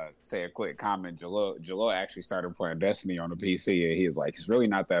to say a quick comment. Jalil actually started playing Destiny on the PC, and he was like, "It's really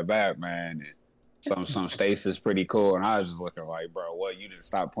not that bad, man." And some stasis pretty cool, and I was just looking like, "Bro, what? You didn't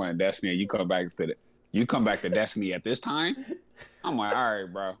stop playing Destiny, and you come back to Destiny at this time?" I'm like, "All right,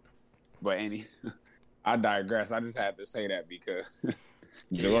 bro." But I digress. I just had to say that because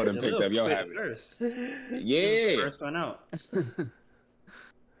Jalil done picked up your habit. First. Yeah, First one out.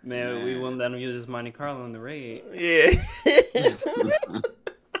 Man, we wouldn't let him use his Monte Carlo in the raid. Yeah.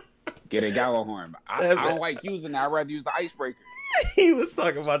 Get a Gallahorn. I don't like using that. I'd rather use the icebreaker. He was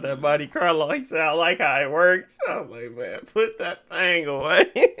talking about that Monte Carlo. He said, I like how it works. I was like, man, put that thing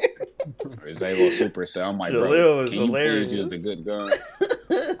away. Zabo Supercell. I'm like, Jalil bro, is can hilarious. you please use the good gun?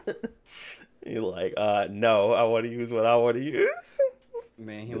 You're like, no, I want to use what I want to use.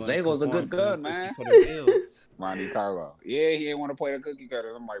 Man, Zago's a good gun, man. For the builds. Monte Carlo. Yeah, he didn't want to play the cookie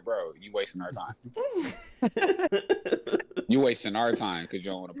cutter. I'm like, bro, you wasting our time. You wasting our time because you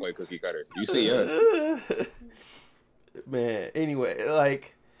don't want to play cookie cutter. You see us. Man, anyway,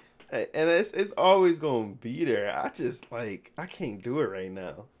 like, and it's always going to be there. I just, like, I can't do it right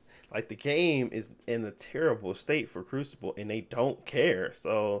now. Like, the game is in a terrible state for Crucible, and they don't care.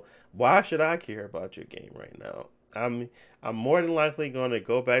 So, why should I care about your game right now? I'm more than likely going to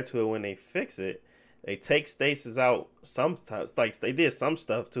go back to it when they fix it. They take stasis out sometimes, like they did some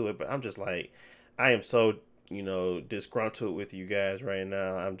stuff to it, but I'm just like, I am so, disgruntled with you guys right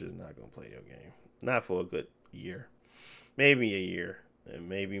now. I'm just not going to play your game. Not for a good year. Maybe a year, and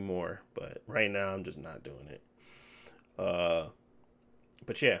maybe more, but right now I'm just not doing it. But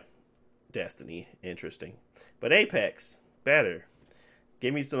yeah, Destiny, interesting. But Apex, better.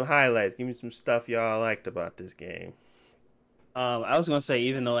 Give me some highlights. Give me some stuff y'all liked about this game. I was gonna say,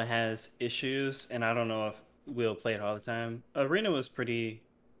 even though it has issues, and I don't know if we'll play it all the time, Arena was pretty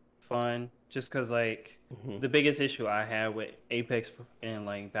fun. Just because, like, the biggest issue I had with Apex and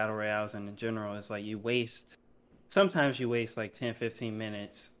like battle royales and in general is like sometimes you waste like 10, 15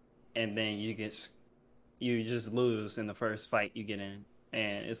 minutes, and then you just lose in the first fight you get in,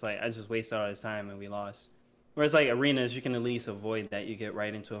 and it's like I just wasted all this time and we lost. Whereas like arenas, you can at least avoid that. You get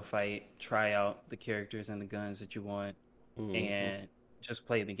right into a fight, try out the characters and the guns that you want. And just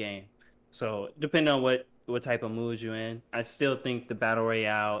play the game. So depending on what type of mood you're in, I still think the battle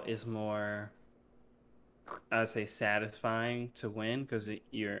royale is more, I'd say, satisfying to win because the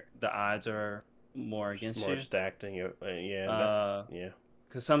odds are more against you. More stacked in your yeah.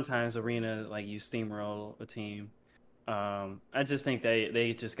 Because sometimes arena, like, you steamroll a team. I just think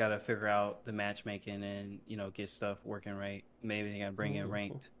they just gotta figure out the matchmaking and get stuff working right. Maybe they gotta bring in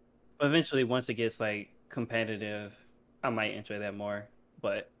ranked, but eventually once it gets like competitive, I might enjoy that more,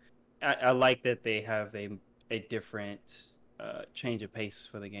 but I like that they have a different change of pace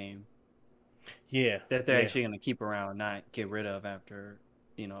for the game. Yeah. That they're actually going to keep around, not get rid of after,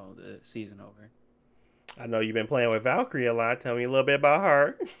 the season over. I know you've been playing with Valkyrie a lot. Tell me a little bit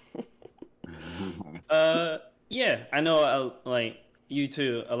about her. Yeah, I know, like, you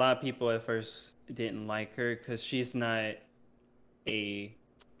too, a lot of people at first didn't like her because she's not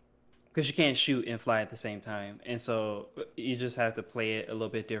because you can't shoot and fly at the same time. And so you just have to play it a little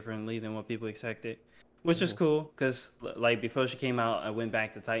bit differently than what people expected, which is cool because, like, before she came out, I went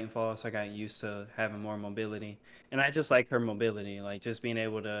back to Titanfall, so I got used to having more mobility. And I just like her mobility, like just being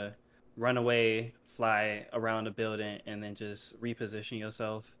able to run away, fly around the building, and then just reposition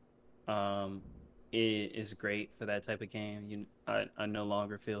yourself. It is great for that type of game. I no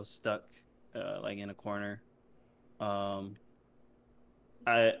longer feel stuck like in a corner.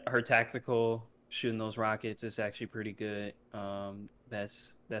 her tactical shooting those rockets is actually pretty good.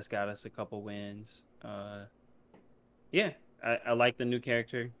 That's got us a couple wins. Yeah, I like the new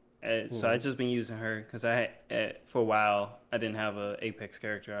character. So I just been using her because for a while I didn't have a Apex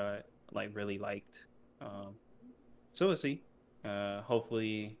character I like really liked. So we'll see.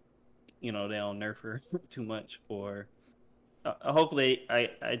 Hopefully, they don't nerf her too much, or hopefully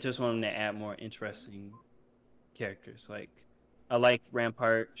I just want them to add more interesting characters. Like I like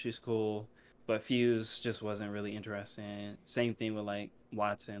Rampart, she's cool, but Fuse just wasn't really interesting. Same thing with like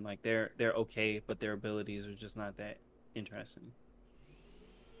Watson. Like they're okay, but their abilities are just not that interesting.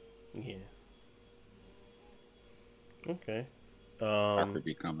 Yeah. Okay. I could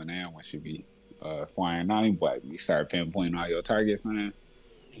be coming in when she be flying 9, but you start pinpointing all your targets, man.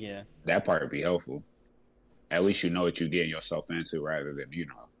 Yeah. That part would be helpful. At least you know what you're getting yourself into rather than,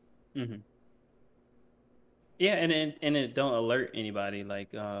 Mm-hmm. Yeah, and it don't alert anybody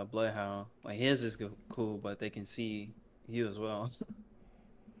like Bloodhound. Like his is cool, but they can see you as well.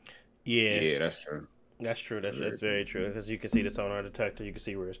 Yeah, that's true. That's true. That's very true. Because you can see the sonar detector. You can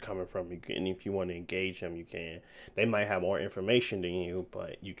see where it's coming from. And if you want to engage them, you can. They might have more information than you,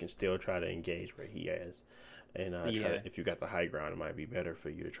 but you can still try to engage where he is. And if you got the high ground, it might be better for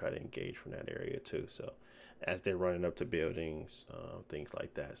you to try to engage from that area too. So, as they're running up to buildings, things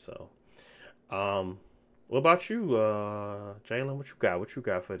like that. So, what about you, Jalen? What you got? What you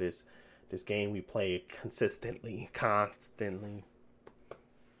got for this game we play constantly?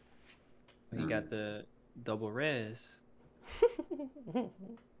 He got the double res.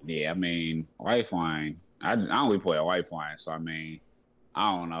 Yeah, I mean, Lifeline. I only play a Lifeline, so I mean,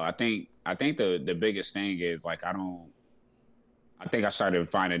 I don't know. I think the biggest thing is like I think I started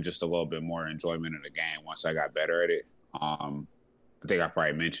finding just a little bit more enjoyment of the game once I got better at it. I think I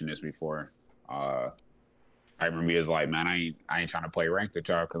probably mentioned this before. I remember he was like, man, I ain't trying to play ranked with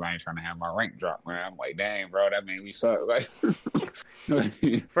y'all because I ain't trying to have my rank drop, man. I'm like, dang, bro, that mean we suck. Like,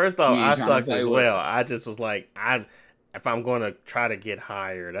 first off, I sucked as well. I just was like, if I'm going to try to get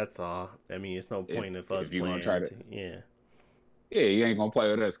higher, that's all. I mean, it's no point of us playing. Gonna try to, yeah, you ain't gonna play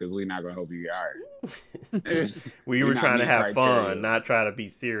with us because we're not gonna help you get higher. We were trying to have fun, not try to be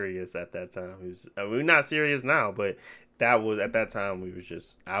serious at that time. We're not serious now, but that was at that time.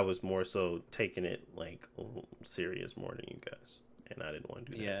 I was more so taking it like serious more than you guys, and I didn't want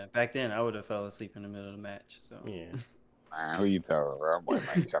to do that. Yeah, back then I would have fell asleep in the middle of the match. So yeah, man, who you telling, bro? I'm like,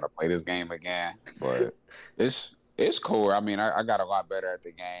 man, you trying to play this game again? But it's cool. I mean, I got a lot better at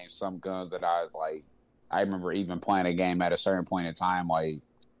the game. Some guns that I was like, I remember even playing a game at a certain point in time, like,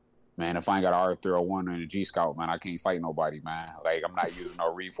 man, if I ain't got an R301 and a G-Scout, man, I can't fight nobody, man. Like, I'm not using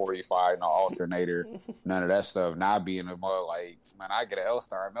no Re-45, no alternator, none of that stuff. Now I be in the mud, like, man, I get an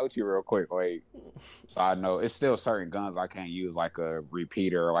L-Star, I melt you real quick, like. So I know it's still certain guns I can't use, like a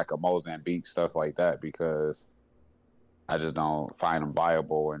repeater or like a Mozambique, stuff like that, because I just don't find them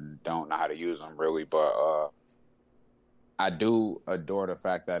viable and don't know how to use them, really. But I do adore the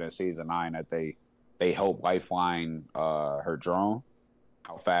fact that in Season 9 that they help Lifeline her drone,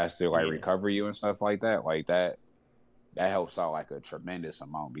 how fast they recover you and stuff like that. Like that helps out like a tremendous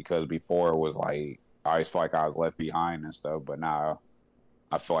amount, because before it was like I always felt like I was left behind and stuff, but now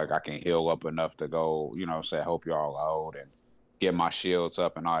I feel like I can heal up enough to go, help y'all out and get my shields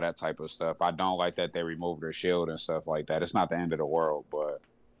up and all that type of stuff. I don't like that they removed their shield and stuff like that. It's not the end of the world, but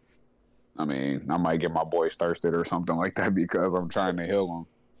I mean, I might get my boys thirsted or something like that because I'm trying to heal them.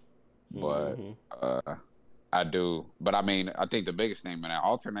 But I do. But I mean, I think the biggest thing, man, that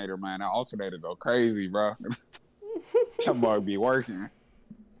alternator go crazy, bro. That mug be working.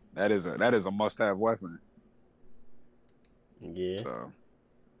 That is a must-have weapon. Yeah. So.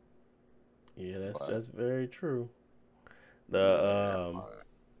 Yeah, that's very true.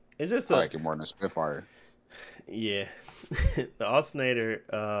 It's just I like it more than Spitfire. Yeah, the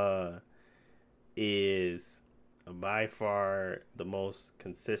alternator is by far the most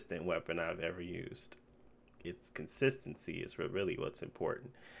consistent weapon I've ever used. Its consistency is really what's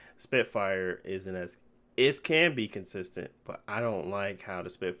important. Spitfire it can be consistent, but I don't like how the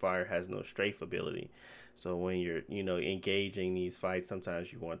Spitfire has no strafe ability. So when you're, engaging these fights,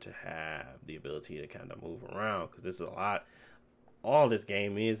 sometimes you want to have the ability to kind of move around, because this is a lot. All this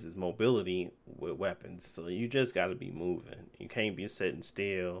game is mobility with weapons. So you just got to be moving. You can't be sitting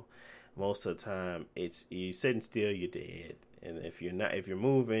still. Most of the time, you sitting still, you're dead. And if you're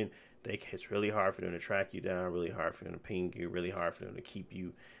moving, it's really hard for them to track you down, really hard for them to ping you, really hard for them to keep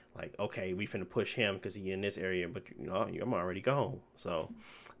you like, okay, we finna push him because he's in this area, but I'm already gone. So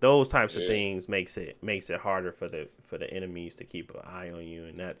those types of things makes it harder for the enemies to keep an eye on you,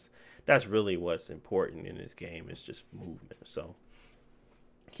 and that's really what's important in this game. It's just movement. So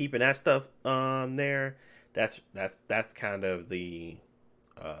keeping that stuff there, that's kind of the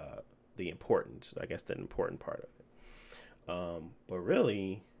importance, I guess, the important part of it. But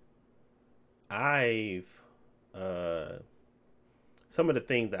really, I've some of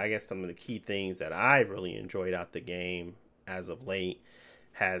the key things that I've really enjoyed out the game as of late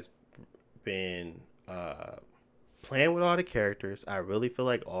has been playing with all the characters. I really feel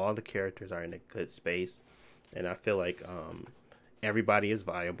like all the characters are in a good space, and I feel like everybody is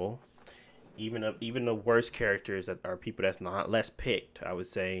viable. Even the worst characters that are people that's not less picked, I would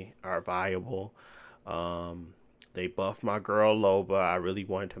say, are viable. They buffed my girl Loba. I really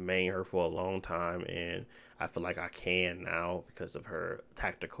wanted to main her for a long time, and I feel like I can now because of her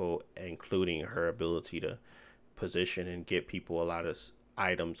tactical, including her ability to position and get people a lot of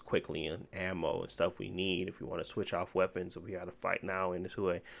items quickly and ammo and stuff we need if we want to switch off weapons. If we got to fight now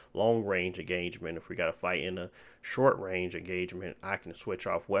into a long range engagement, if we got to fight in a short range engagement, I can switch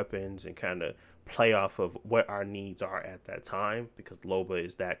off weapons and kind of play off of what our needs are at that time because Loba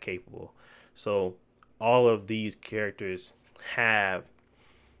is that capable. So all of these characters have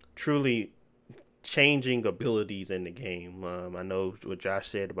truly changing abilities in the game. I know what Josh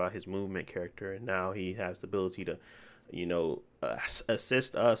said about his movement character, and now he has the ability to,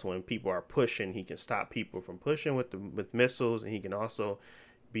 assist us when people are pushing. He can stop people from pushing with missiles, and he can also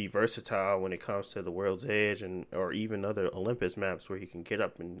be versatile when it comes to the World's Edge or even other Olympus maps where he can get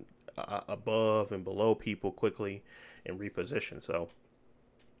up and above and below people quickly and reposition. So,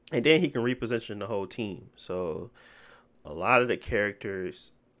 and then he can reposition the whole team. So a lot of the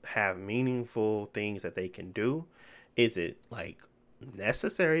characters have meaningful things that they can do. Is it like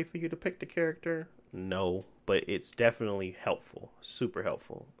necessary for you to pick the character? No, but it's definitely helpful, super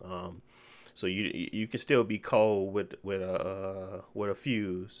helpful. So you can still be cold with a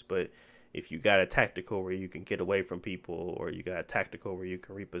fuse, but if you got a tactical where you can get away from people, or you got a tactical where you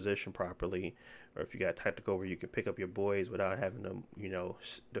can reposition properly, or if you got a tactical where you can pick up your boys without having to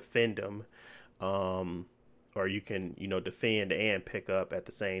defend them, or you can defend and pick up at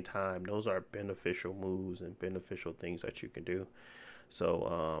the same time, those are beneficial moves and beneficial things that you can do.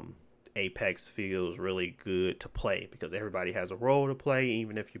 So Apex feels really good to play because everybody has a role to play.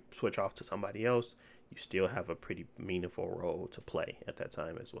 Even if you switch off to somebody else, you still have a pretty meaningful role to play at that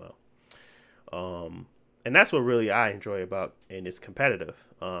time as well. And that's what really I enjoy about, and it's competitive.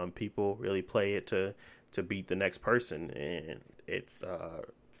 People really play it to beat the next person, and it's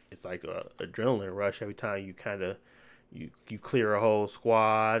like a adrenaline rush every time you clear a whole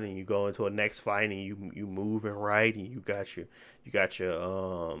squad and you go into a next fight and you moving right, and you got your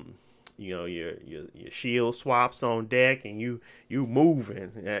your shield swaps on deck, and you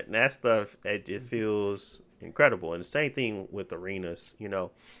moving, and that stuff, it feels incredible. And the same thing with arenas.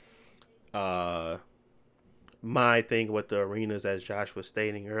 My thing with the arenas, as Josh was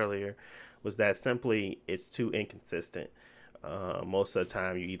stating earlier, was that simply it's too inconsistent. Most of the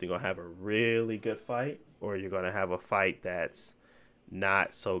time you're either gonna have a really good fight or you're gonna have a fight that's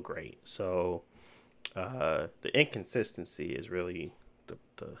not so great. So the inconsistency is really the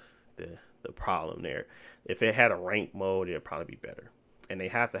problem there. If it had a rank mode, it'd probably be better. And they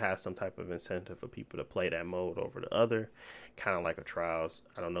have to have some type of incentive for people to play that mode over the other, kind of like a Trials.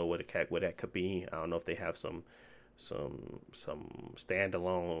 I don't know what that could be. I don't know if they have some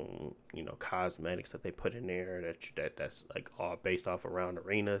standalone cosmetics that they put in there that's like all based off around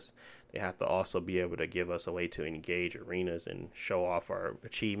arenas. They have to also be able to give us a way to engage arenas and show off our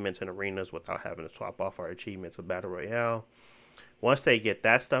achievements in arenas without having to swap off our achievements with Battle Royale. Once they get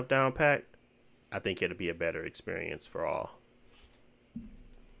that stuff down packed, I think it'll be a better experience for all.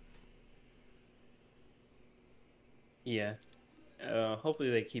 Yeah. Hopefully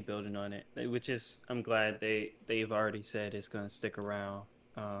they keep building on it, which is, I'm glad they've already said it's going to stick around.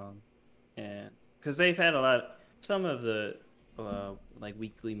 And because they've had some of the like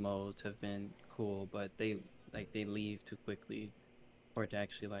weekly modes have been cool, but they leave too quickly for it to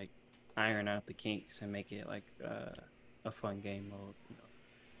actually like iron out the kinks and make it like a fun game mode.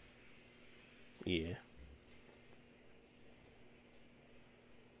 Yeah.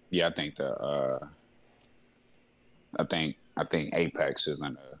 Yeah, I think Apex is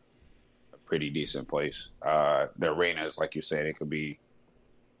in a pretty decent place. The arenas, like you said, it could be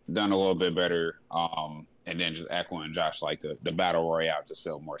done a little bit better. And then just echoing Josh, like the battle royale just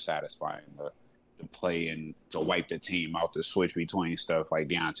felt more satisfying to play and to wipe the team out, to switch between stuff like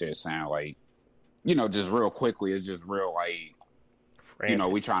Deontay is saying, like, just real quickly. It's just real like, frantic.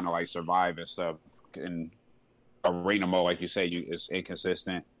 We trying to like survive and stuff. And arena mode, like you say, it's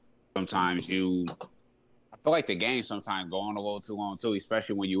inconsistent. Sometimes I feel like the game sometimes going a little too long too,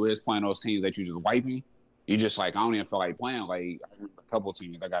 especially when you is playing those teams that you just wiping. you just like, I don't even feel like playing. Like, I remember a couple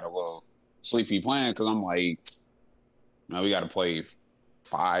teams I got a little sleepy playing because I'm like, we got to play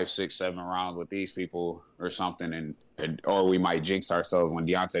 5, 6, 7 rounds with these people or something, and or we might jinx ourselves when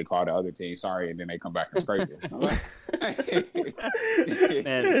Deontay called the other team sorry, and then they come back and scrape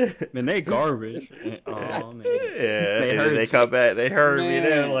Man, they garbage. Oh man, Yeah, They they come back. They heard me.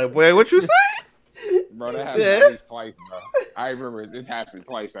 They're Man. like, "Wait, what you say?" Bro, that happened at least twice, bro. I remember it happened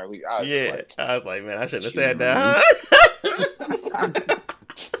twice at least. I was just Yeah, like, I was like, man, I shouldn't have said that.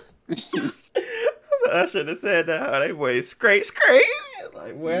 I should have said that. Huh? They boys scrape.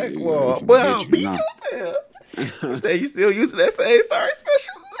 Like, well, Yeah, well, forget well, you beat now. you. Say you still using that same sorry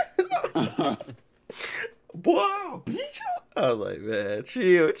special. Boy, I'll beat you. I was like, man,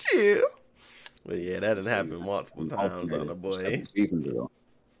 chill. But yeah, that didn't happen multiple times on the boy. Seasons ago.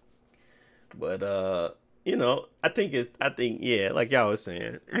 But I think yeah, like y'all was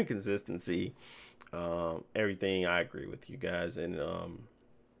saying, inconsistency. Everything I agree with you guys, and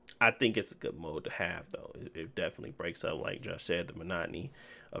I think it's a good mode to have though. It definitely breaks up, like Josh said, the monotony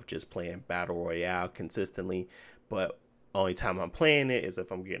of just playing battle royale consistently. But only time I'm playing it is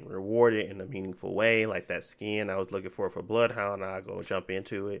if I'm getting rewarded in a meaningful way, like that skin I was looking for Bloodhound. I'll go jump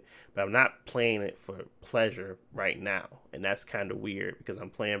into it, but I'm not playing it for pleasure right now, and that's kind of weird because I'm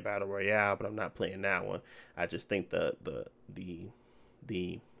playing battle royale, but I'm not playing that one. I just think the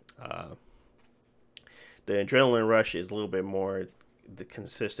adrenaline rush is a little bit more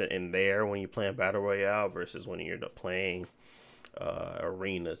consistent in there when you're playing battle royale versus when you're playing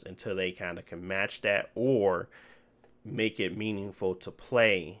arenas, until they kind of can match that or make it meaningful to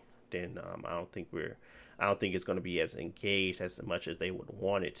play. Then I don't think it's going to be as engaged as much as they would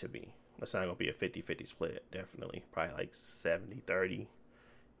want it to be. It's not going to be a 50-50 split, definitely. Probably like 70-30,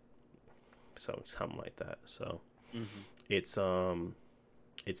 something like that. So it's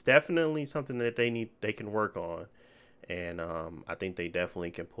definitely something that they can work on, and I think they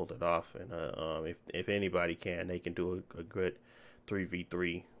definitely can pull it off. And if anybody can, they can do a good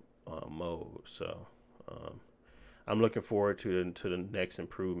 3v3 mode. So I'm looking forward to the next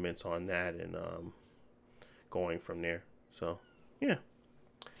improvements on that, and going from there. So yeah.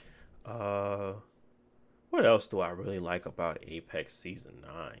 What else do I really like about Apex Season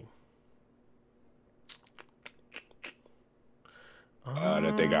 9?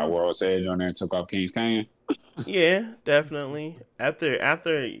 That they got World's Edge on there and took off Kings Canyon. Yeah, definitely.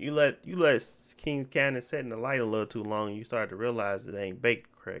 After you let Kings Canyon sit in the light a little too long, you start to realize it ain't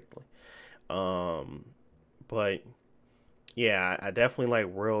baked correctly. But yeah, I definitely like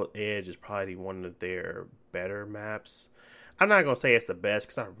World Edge. Is probably one of their better maps. I'm not gonna say it's the best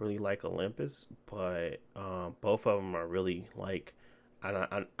because I really like Olympus, but both of them are really like.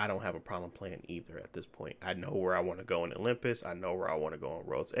 I don't have a problem playing either at this point. I know where I want to go in Olympus. I know where I want to go on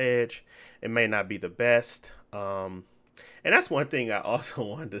World's Edge. It may not be the best, and that's one thing I also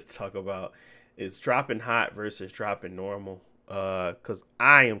wanted to talk about is dropping hot versus dropping normal. Because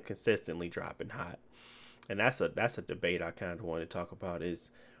I am consistently dropping hot, and that's a debate I kind of want to talk about.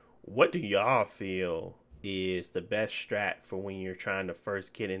 Is what do y'all feel is the best strat for when you're trying to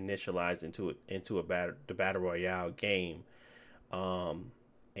first get initialized into the battle royale game? And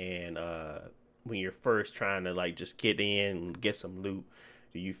when you're first trying to like just get in and get some loot,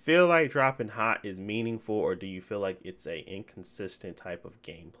 do you feel like dropping hot is meaningful, or do you feel like it's a inconsistent type of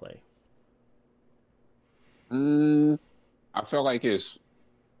gameplay? I feel like it's.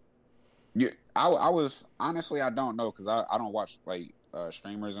 Yeah, I was honestly, I don't know because I don't watch like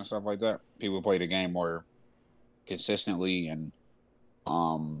streamers and stuff like that. People play the game more consistently and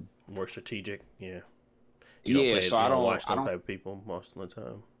More strategic, yeah. So I don't watch those type of people most of the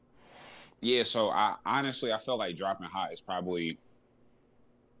time. Yeah, so I honestly I feel like dropping hot is probably.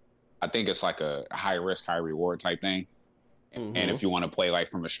 I think it's like a high risk, high reward type thing. Mm-hmm. And if you want to play like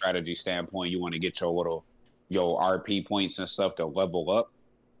from a strategy standpoint, you want to get your RP points and stuff to level up.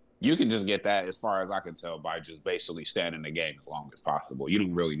 You can just get that, as far as I can tell, by just basically staying in the game as long as possible. You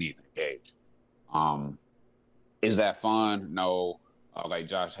don't really need to engage. Is that fun? No. Like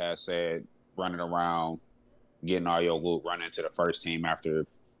Josh has said, running around, getting all your loot, running into the first team after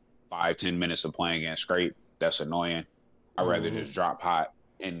 5-10 minutes of playing against Scrape, that's annoying. I'd rather just drop hot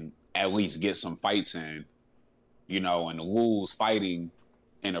and at least get some fights in, and lose fighting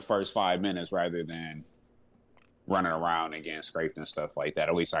in the first 5 minutes rather than running around and getting scraped and stuff like that.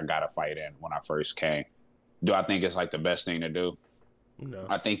 At least I got a fight in when I first came. Do I think it's like the best thing to do? No.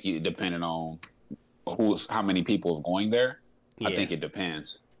 I think depending on how many people is going there, Yeah. I think it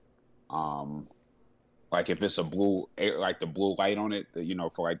depends. Like if it's like the blue light on it,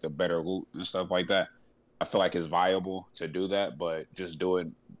 for like the better loot and stuff like that, I feel like it's viable to do that, but just do it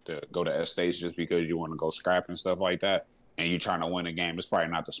to go to estates just because you want to go scrap and stuff like that, and you trying to win a game, it's probably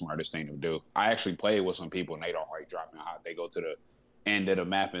not the smartest thing to do. I actually played with some people and they don't like dropping hot. They go to the end of the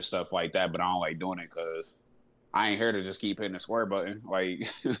map and stuff like that, but I don't like doing it because I ain't here to just keep hitting the square button. Like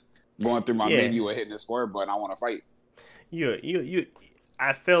going through my menu and hitting the square button, I want to fight.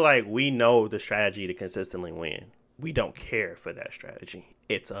 I feel like we know the strategy to consistently win. We don't care for that strategy.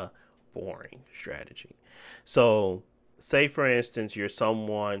 It's a boring strategy. So, say for instance, you're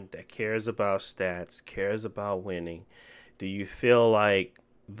someone that cares about stats, cares about winning. Do you feel like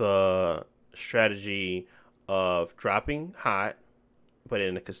the strategy of dropping hot, but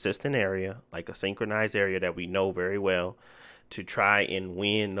in a consistent area, like a synchronized area that we know very well, to try and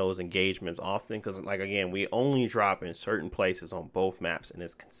win those engagements often? Because, like, again, we only drop in certain places on both maps, and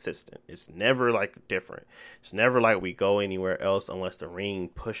it's consistent. It's never like different. It's never like we go anywhere else unless the ring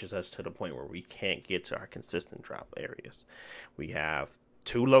pushes us to the point where we can't get to our consistent drop areas. We have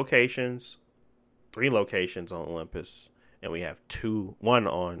 3 locations on Olympus, and we have one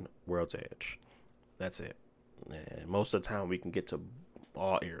on World's Edge. That's it. And most of the time we can get to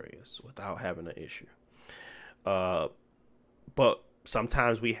all areas without having an issue. But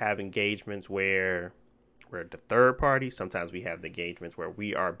sometimes we have engagements where we're the third party. Sometimes we have the engagements where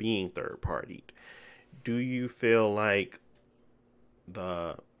we are being third partied. Do you feel like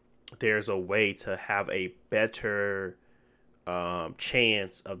there's a way to have a better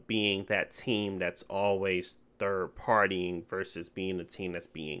chance of being that team that's always third partying versus being the team that's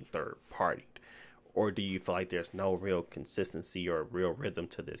being third partied? Or do you feel like there's no real consistency or real rhythm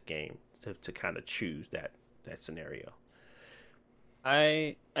to this game to kind of choose that scenario?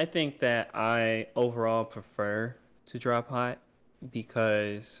 I think that I overall prefer to drop hot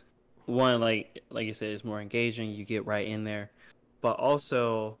because one, like you said, it's more engaging. You get right in there, but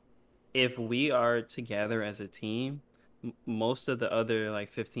also if we are together as a team, most of the other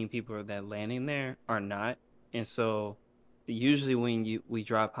like 15 people that landing there are not, and so usually when we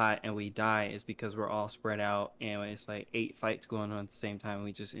drop hot and we die is because we're all spread out and it's like 8 fights going on at the same time and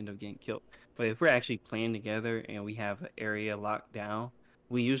we just end up getting killed. But if we're actually playing together and we have an area locked down,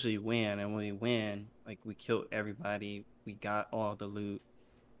 we usually win. And when we win, like we killed everybody, we got all the loot,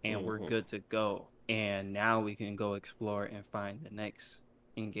 and we're good to go. And now we can go explore and find the next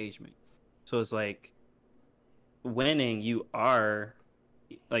engagement. So it's like winning, you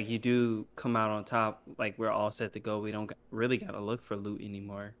do come out on top, like we're all set to go. We don't really got to look for loot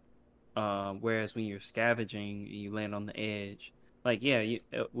anymore. Whereas when you're scavenging, you land on the edge. Like, yeah,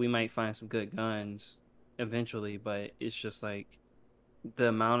 we might find some good guns eventually, but it's just like the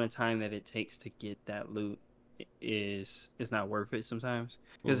amount of time that it takes to get that loot is not worth it sometimes.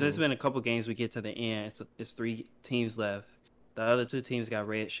 Because there's been a couple games we get to the end, it's 3 teams left. The other 2 teams got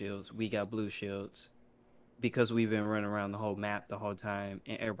red shields, we got blue shields, because we've been running around the whole map the whole time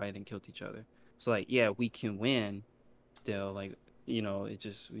and everybody didn't kill each other. So like, yeah, we can win still, like, we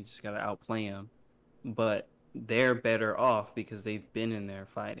just gotta outplay them, but they're better off because they've been in there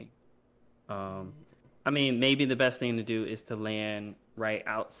fighting. I mean, maybe the best thing to do is to land right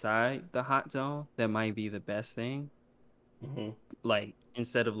outside the hot zone. That might be the best thing. Like,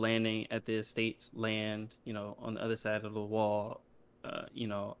 instead of landing at the estates, land, on the other side of the wall,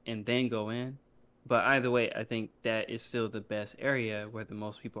 and then go in. But either way, I think that is still the best area where the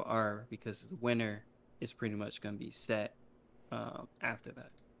most people are, because the winner is pretty much going to be set after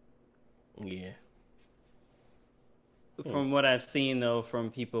that. Yeah. From what I've seen, though,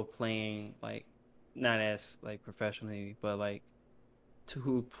 from people playing, like, not as, like, professionally, but, like, to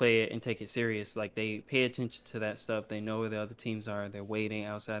who play it and take it serious, like, they pay attention to that stuff. They know where the other teams are. They're waiting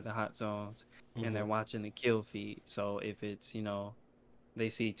outside the hot zones, and they're watching the kill feed. So if it's, they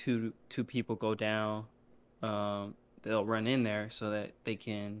see two people go down, they'll run in there so that they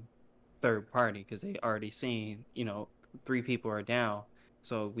can third party, because they already seen, 3 people are down.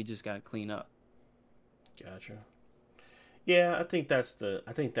 So we just got to clean up. Gotcha. Yeah, I think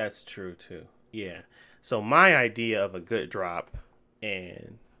that's true too. Yeah. So my idea of a good drop,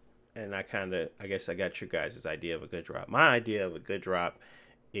 and I guess I got you guys' idea of a good drop. My idea of a good drop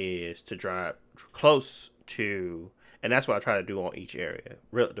is to drop close to, and that's what I try to do on each area.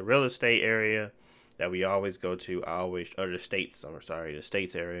 The real estate area that we always go to, the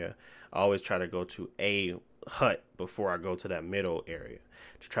states area. I always try to go to a hut before I go to that middle area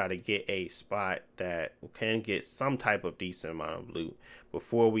to try to get a spot that can get some type of decent amount of loot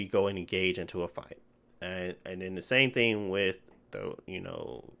before we go and engage into a fight. And then the same thing with the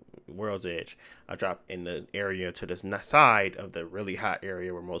World's Edge. I drop in the area to the side of the really hot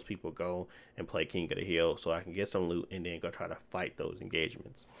area where most people go and play King of the Hill, so I can get some loot and then go try to fight those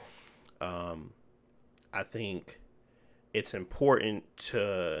engagements. I think it's important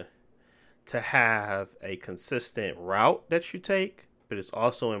to have a consistent route that you take, but it's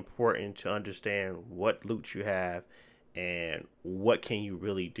also important to understand what loot you have and what can you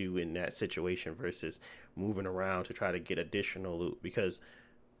really do in that situation versus moving around to try to get additional loot. Because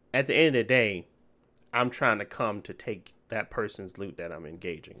at the end of the day, I'm trying to come to take that person's loot that I'm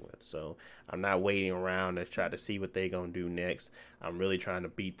engaging with. So I'm not waiting around to try to see what they're going to do next. I'm really trying to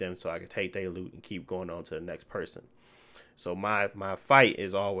beat them so I can take their loot and keep going on to the next person. So my fight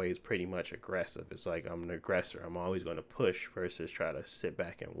is always pretty much aggressive. It's like I'm an aggressor. I'm always going to push versus try to sit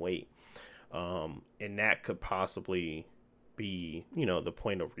back and wait. And that could possibly be, the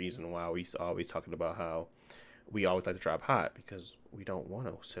point of reason why we always talking about how we always like to drop hot, because we don't want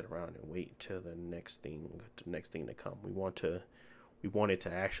to sit around and wait till the next thing to come. We want it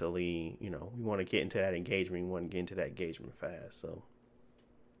to actually, we want to get into that engagement. We want to get into that engagement fast. So,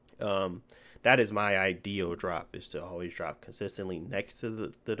 that is my ideal drop, is to always drop consistently next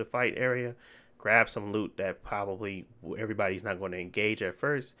to the fight area, grab some loot that probably everybody's not going to engage at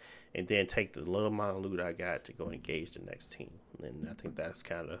first, and then take the little amount of loot I got to go engage the next team. And I think that's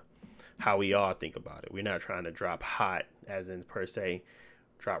kind of how we all think about it. We're not trying to drop hot, as in per se,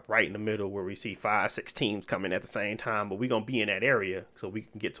 drop right in the middle where we see 5-6 teams coming at the same time, but we're going to be in that area so we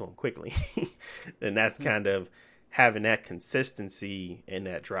can get to them quickly. And that's kind of having that consistency in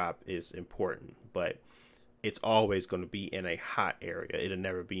that drop is important, but it's always going to be in a hot area. It'll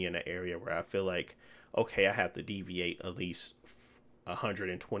never be in an area where I feel like, okay, I have to deviate at least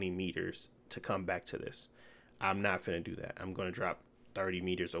 120 meters to come back to this. I'm not going to do that. I'm going to drop 30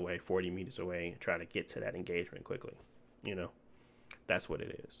 meters away, 40 meters away, and try to get to that engagement quickly. That's what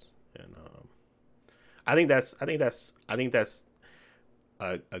it is. And I think that's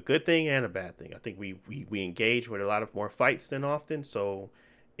a good thing and a bad thing. I think we engage with a lot of more fights than often, so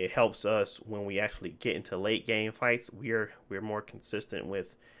it helps us when we actually get into late game fights. We're more consistent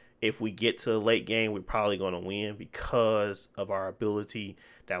with, if we get to the late game, we're probably going to win because of our ability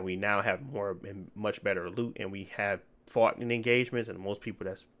that we now have more and much better loot, and we have fought in engagements. And most people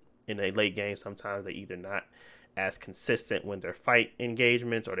that's in a late game, sometimes they either not as consistent when they're fight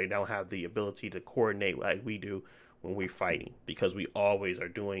engagements, or they don't have the ability to coordinate like we do when we're fighting, because we always are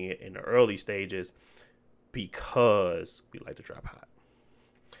doing it in the early stages because we like to drop hot.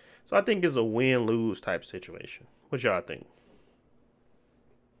 So I think it's a win-lose type situation. What y'all think?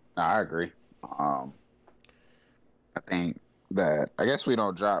 I agree. I think that, I guess we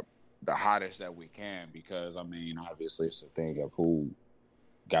don't drop the hottest that we can, because obviously it's a thing of who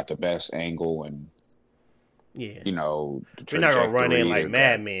got the best angle, and yeah, the we're not gonna run in like trajectory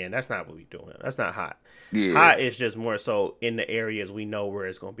madmen. That's not what we're doing. That's not hot. Yeah. Hot is just more so in the areas we know where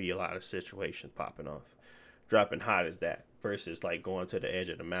it's gonna be a lot of situations popping off. Dropping hot is that, versus like going to the edge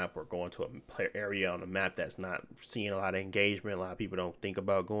of the map or going to an area on the map that's not seeing a lot of engagement. A lot of people don't think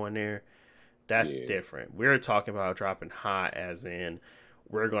about going there. That's different. We're talking about dropping hot as in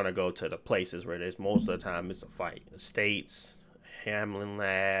we're going to go to the places where there's most of the time it's a fight. Estates, Hamlin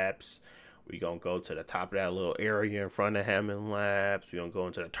Labs. We're going to go to the top of that little area in front of Hamlin Labs. We're going to go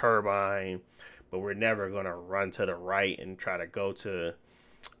into the turbine. But we're never going to run to the right and try to go to,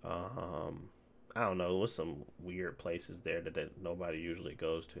 I don't know, what's some weird places there that nobody usually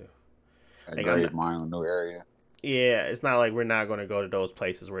goes to. A Grave Mine, new area. Yeah, it's not like we're not going to go to those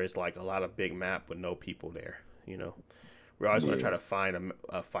places where it's like a lot of big map with no people there. We're always going to try to find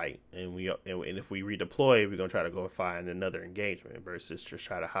a fight, and if we redeploy, we're going to try to go find another engagement versus just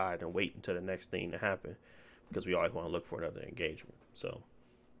try to hide and wait until the next thing to happen, because we always want to look for another engagement. So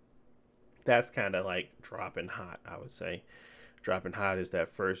that's kind of like dropping hot, I would say. Dropping hot is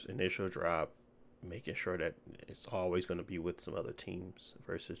that first initial drop, making sure that it's always going to be with some other teams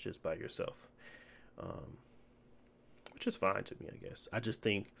versus just by yourself, which is fine to me, I guess.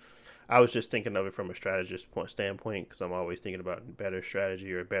 I was just thinking of it from a strategist standpoint, because I'm always thinking about better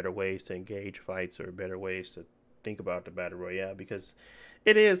strategy or better ways to engage fights or better ways to think about the battle royale, because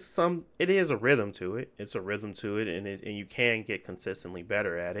it is a rhythm to it. It's a rhythm to it, and you can get consistently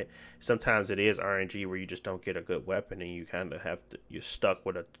better at it. Sometimes it is RNG where you just don't get a good weapon, and you kind of you're stuck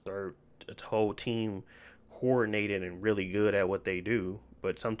with a whole team coordinated and really good at what they do.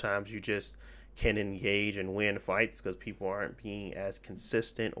 But sometimes you just can engage and win fights because people aren't being as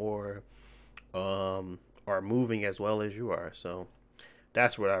consistent or are moving as well as you are. So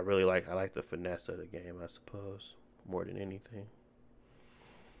that's what I really like. I like the finesse of the game, I suppose, more than anything,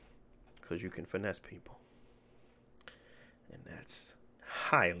 because you can finesse people, and that's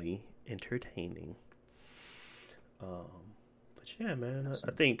highly entertaining. But yeah, man,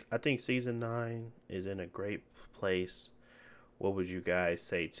 I think season 9 is in a great place. What would you guys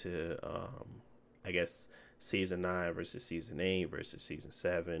say to, I guess, season 9 versus season 8 versus season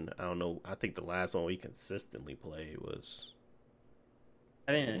 7. I don't know. I think the last one we consistently played was.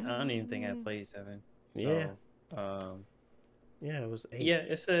 I don't even think I played 7. Yeah. So, yeah, it was 8. yeah,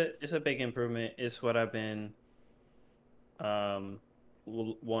 it's a big improvement. It's what I've been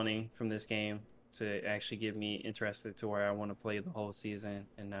wanting from this game, to actually get me interested to where I want to play the whole season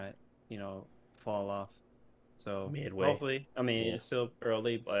and not, fall off. So Midway. hopefully, I mean, Yeah. it's still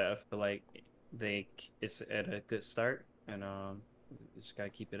early, but I feel like it's at a good start, and just gotta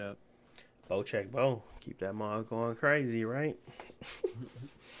keep it up. Bo check Bo. Keep that mod going crazy, right?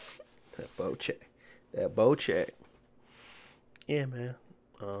 That Bo check. That Bo check. Yeah, man.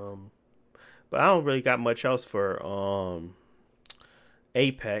 But I don't really got much else for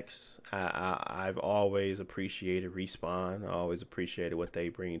Apex. I've always appreciated Respawn. I always appreciated what they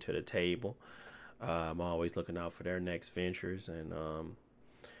bring to the table. I'm always looking out for their next ventures, and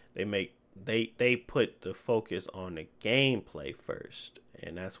they put the focus on the gameplay first,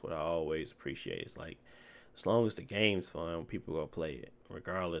 and that's what I always appreciate. It's like, as long as the game's fun, people gonna play it,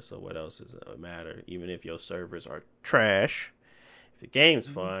 regardless of what else is a matter. Even if your servers are trash, if the game's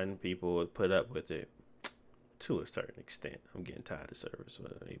fun, people would put up with it to a certain extent. I'm getting tired of servers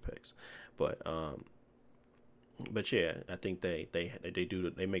with Apex, but yeah, I think they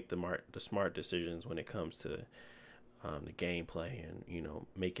make the smart decisions when it comes to the gameplay, and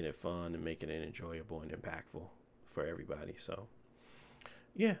making it fun and making it enjoyable and impactful for everybody. So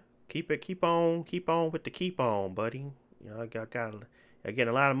yeah, keep on with the keep on, buddy. I get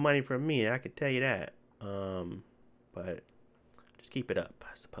a lot of money from me, I can tell you that. But just keep it up,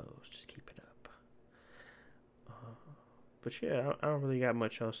 I suppose. Just keep it up. But yeah, I don't really got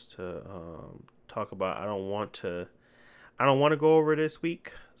much else to talk about. I don't want to go over this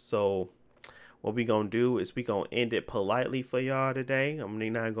week. So what we gonna do is we gonna end it politely for y'all today. We're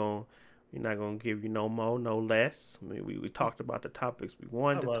not gonna give you no more, no less. I mean, we talked about the topics we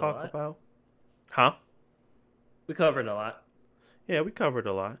wanted to talk about. Huh? We covered a lot. Yeah, we covered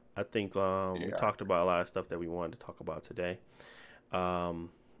a lot. I think we talked about a lot of stuff that we wanted to talk about today.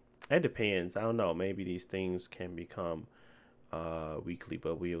 It depends. I don't know. Maybe these things can become weekly,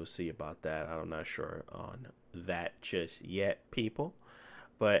 but we will see about that. I'm not sure on that just yet, people.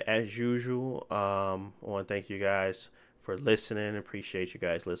 But as usual, I want to thank you guys for listening. Appreciate you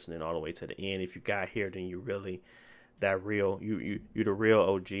guys listening all the way to the end. If you got here, then you really you're the real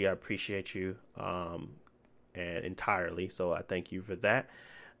OG. I appreciate you and entirely. So I thank you for that.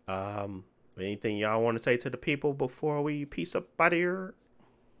 Anything y'all want to say to the people before we peace up out of here?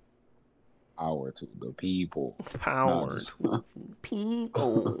 Power to the people. Power to the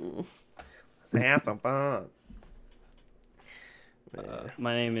people. Let's have some fun.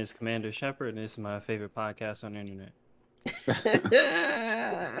 My name is Commander Shepard, and this is my favorite podcast on the internet.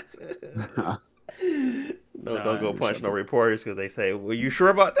 Don't go punch no reporters because they say, "Well, you sure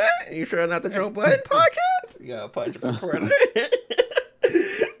about that? You sure not the Joe Budden podcast?" You gotta punch a reporter.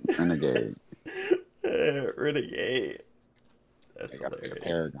 Renegade. Renegade. That's hilarious.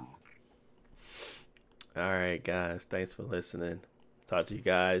 Paragon. All right, guys. Thanks for listening. Talk to you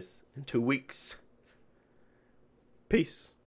guys in 2 weeks. Peace.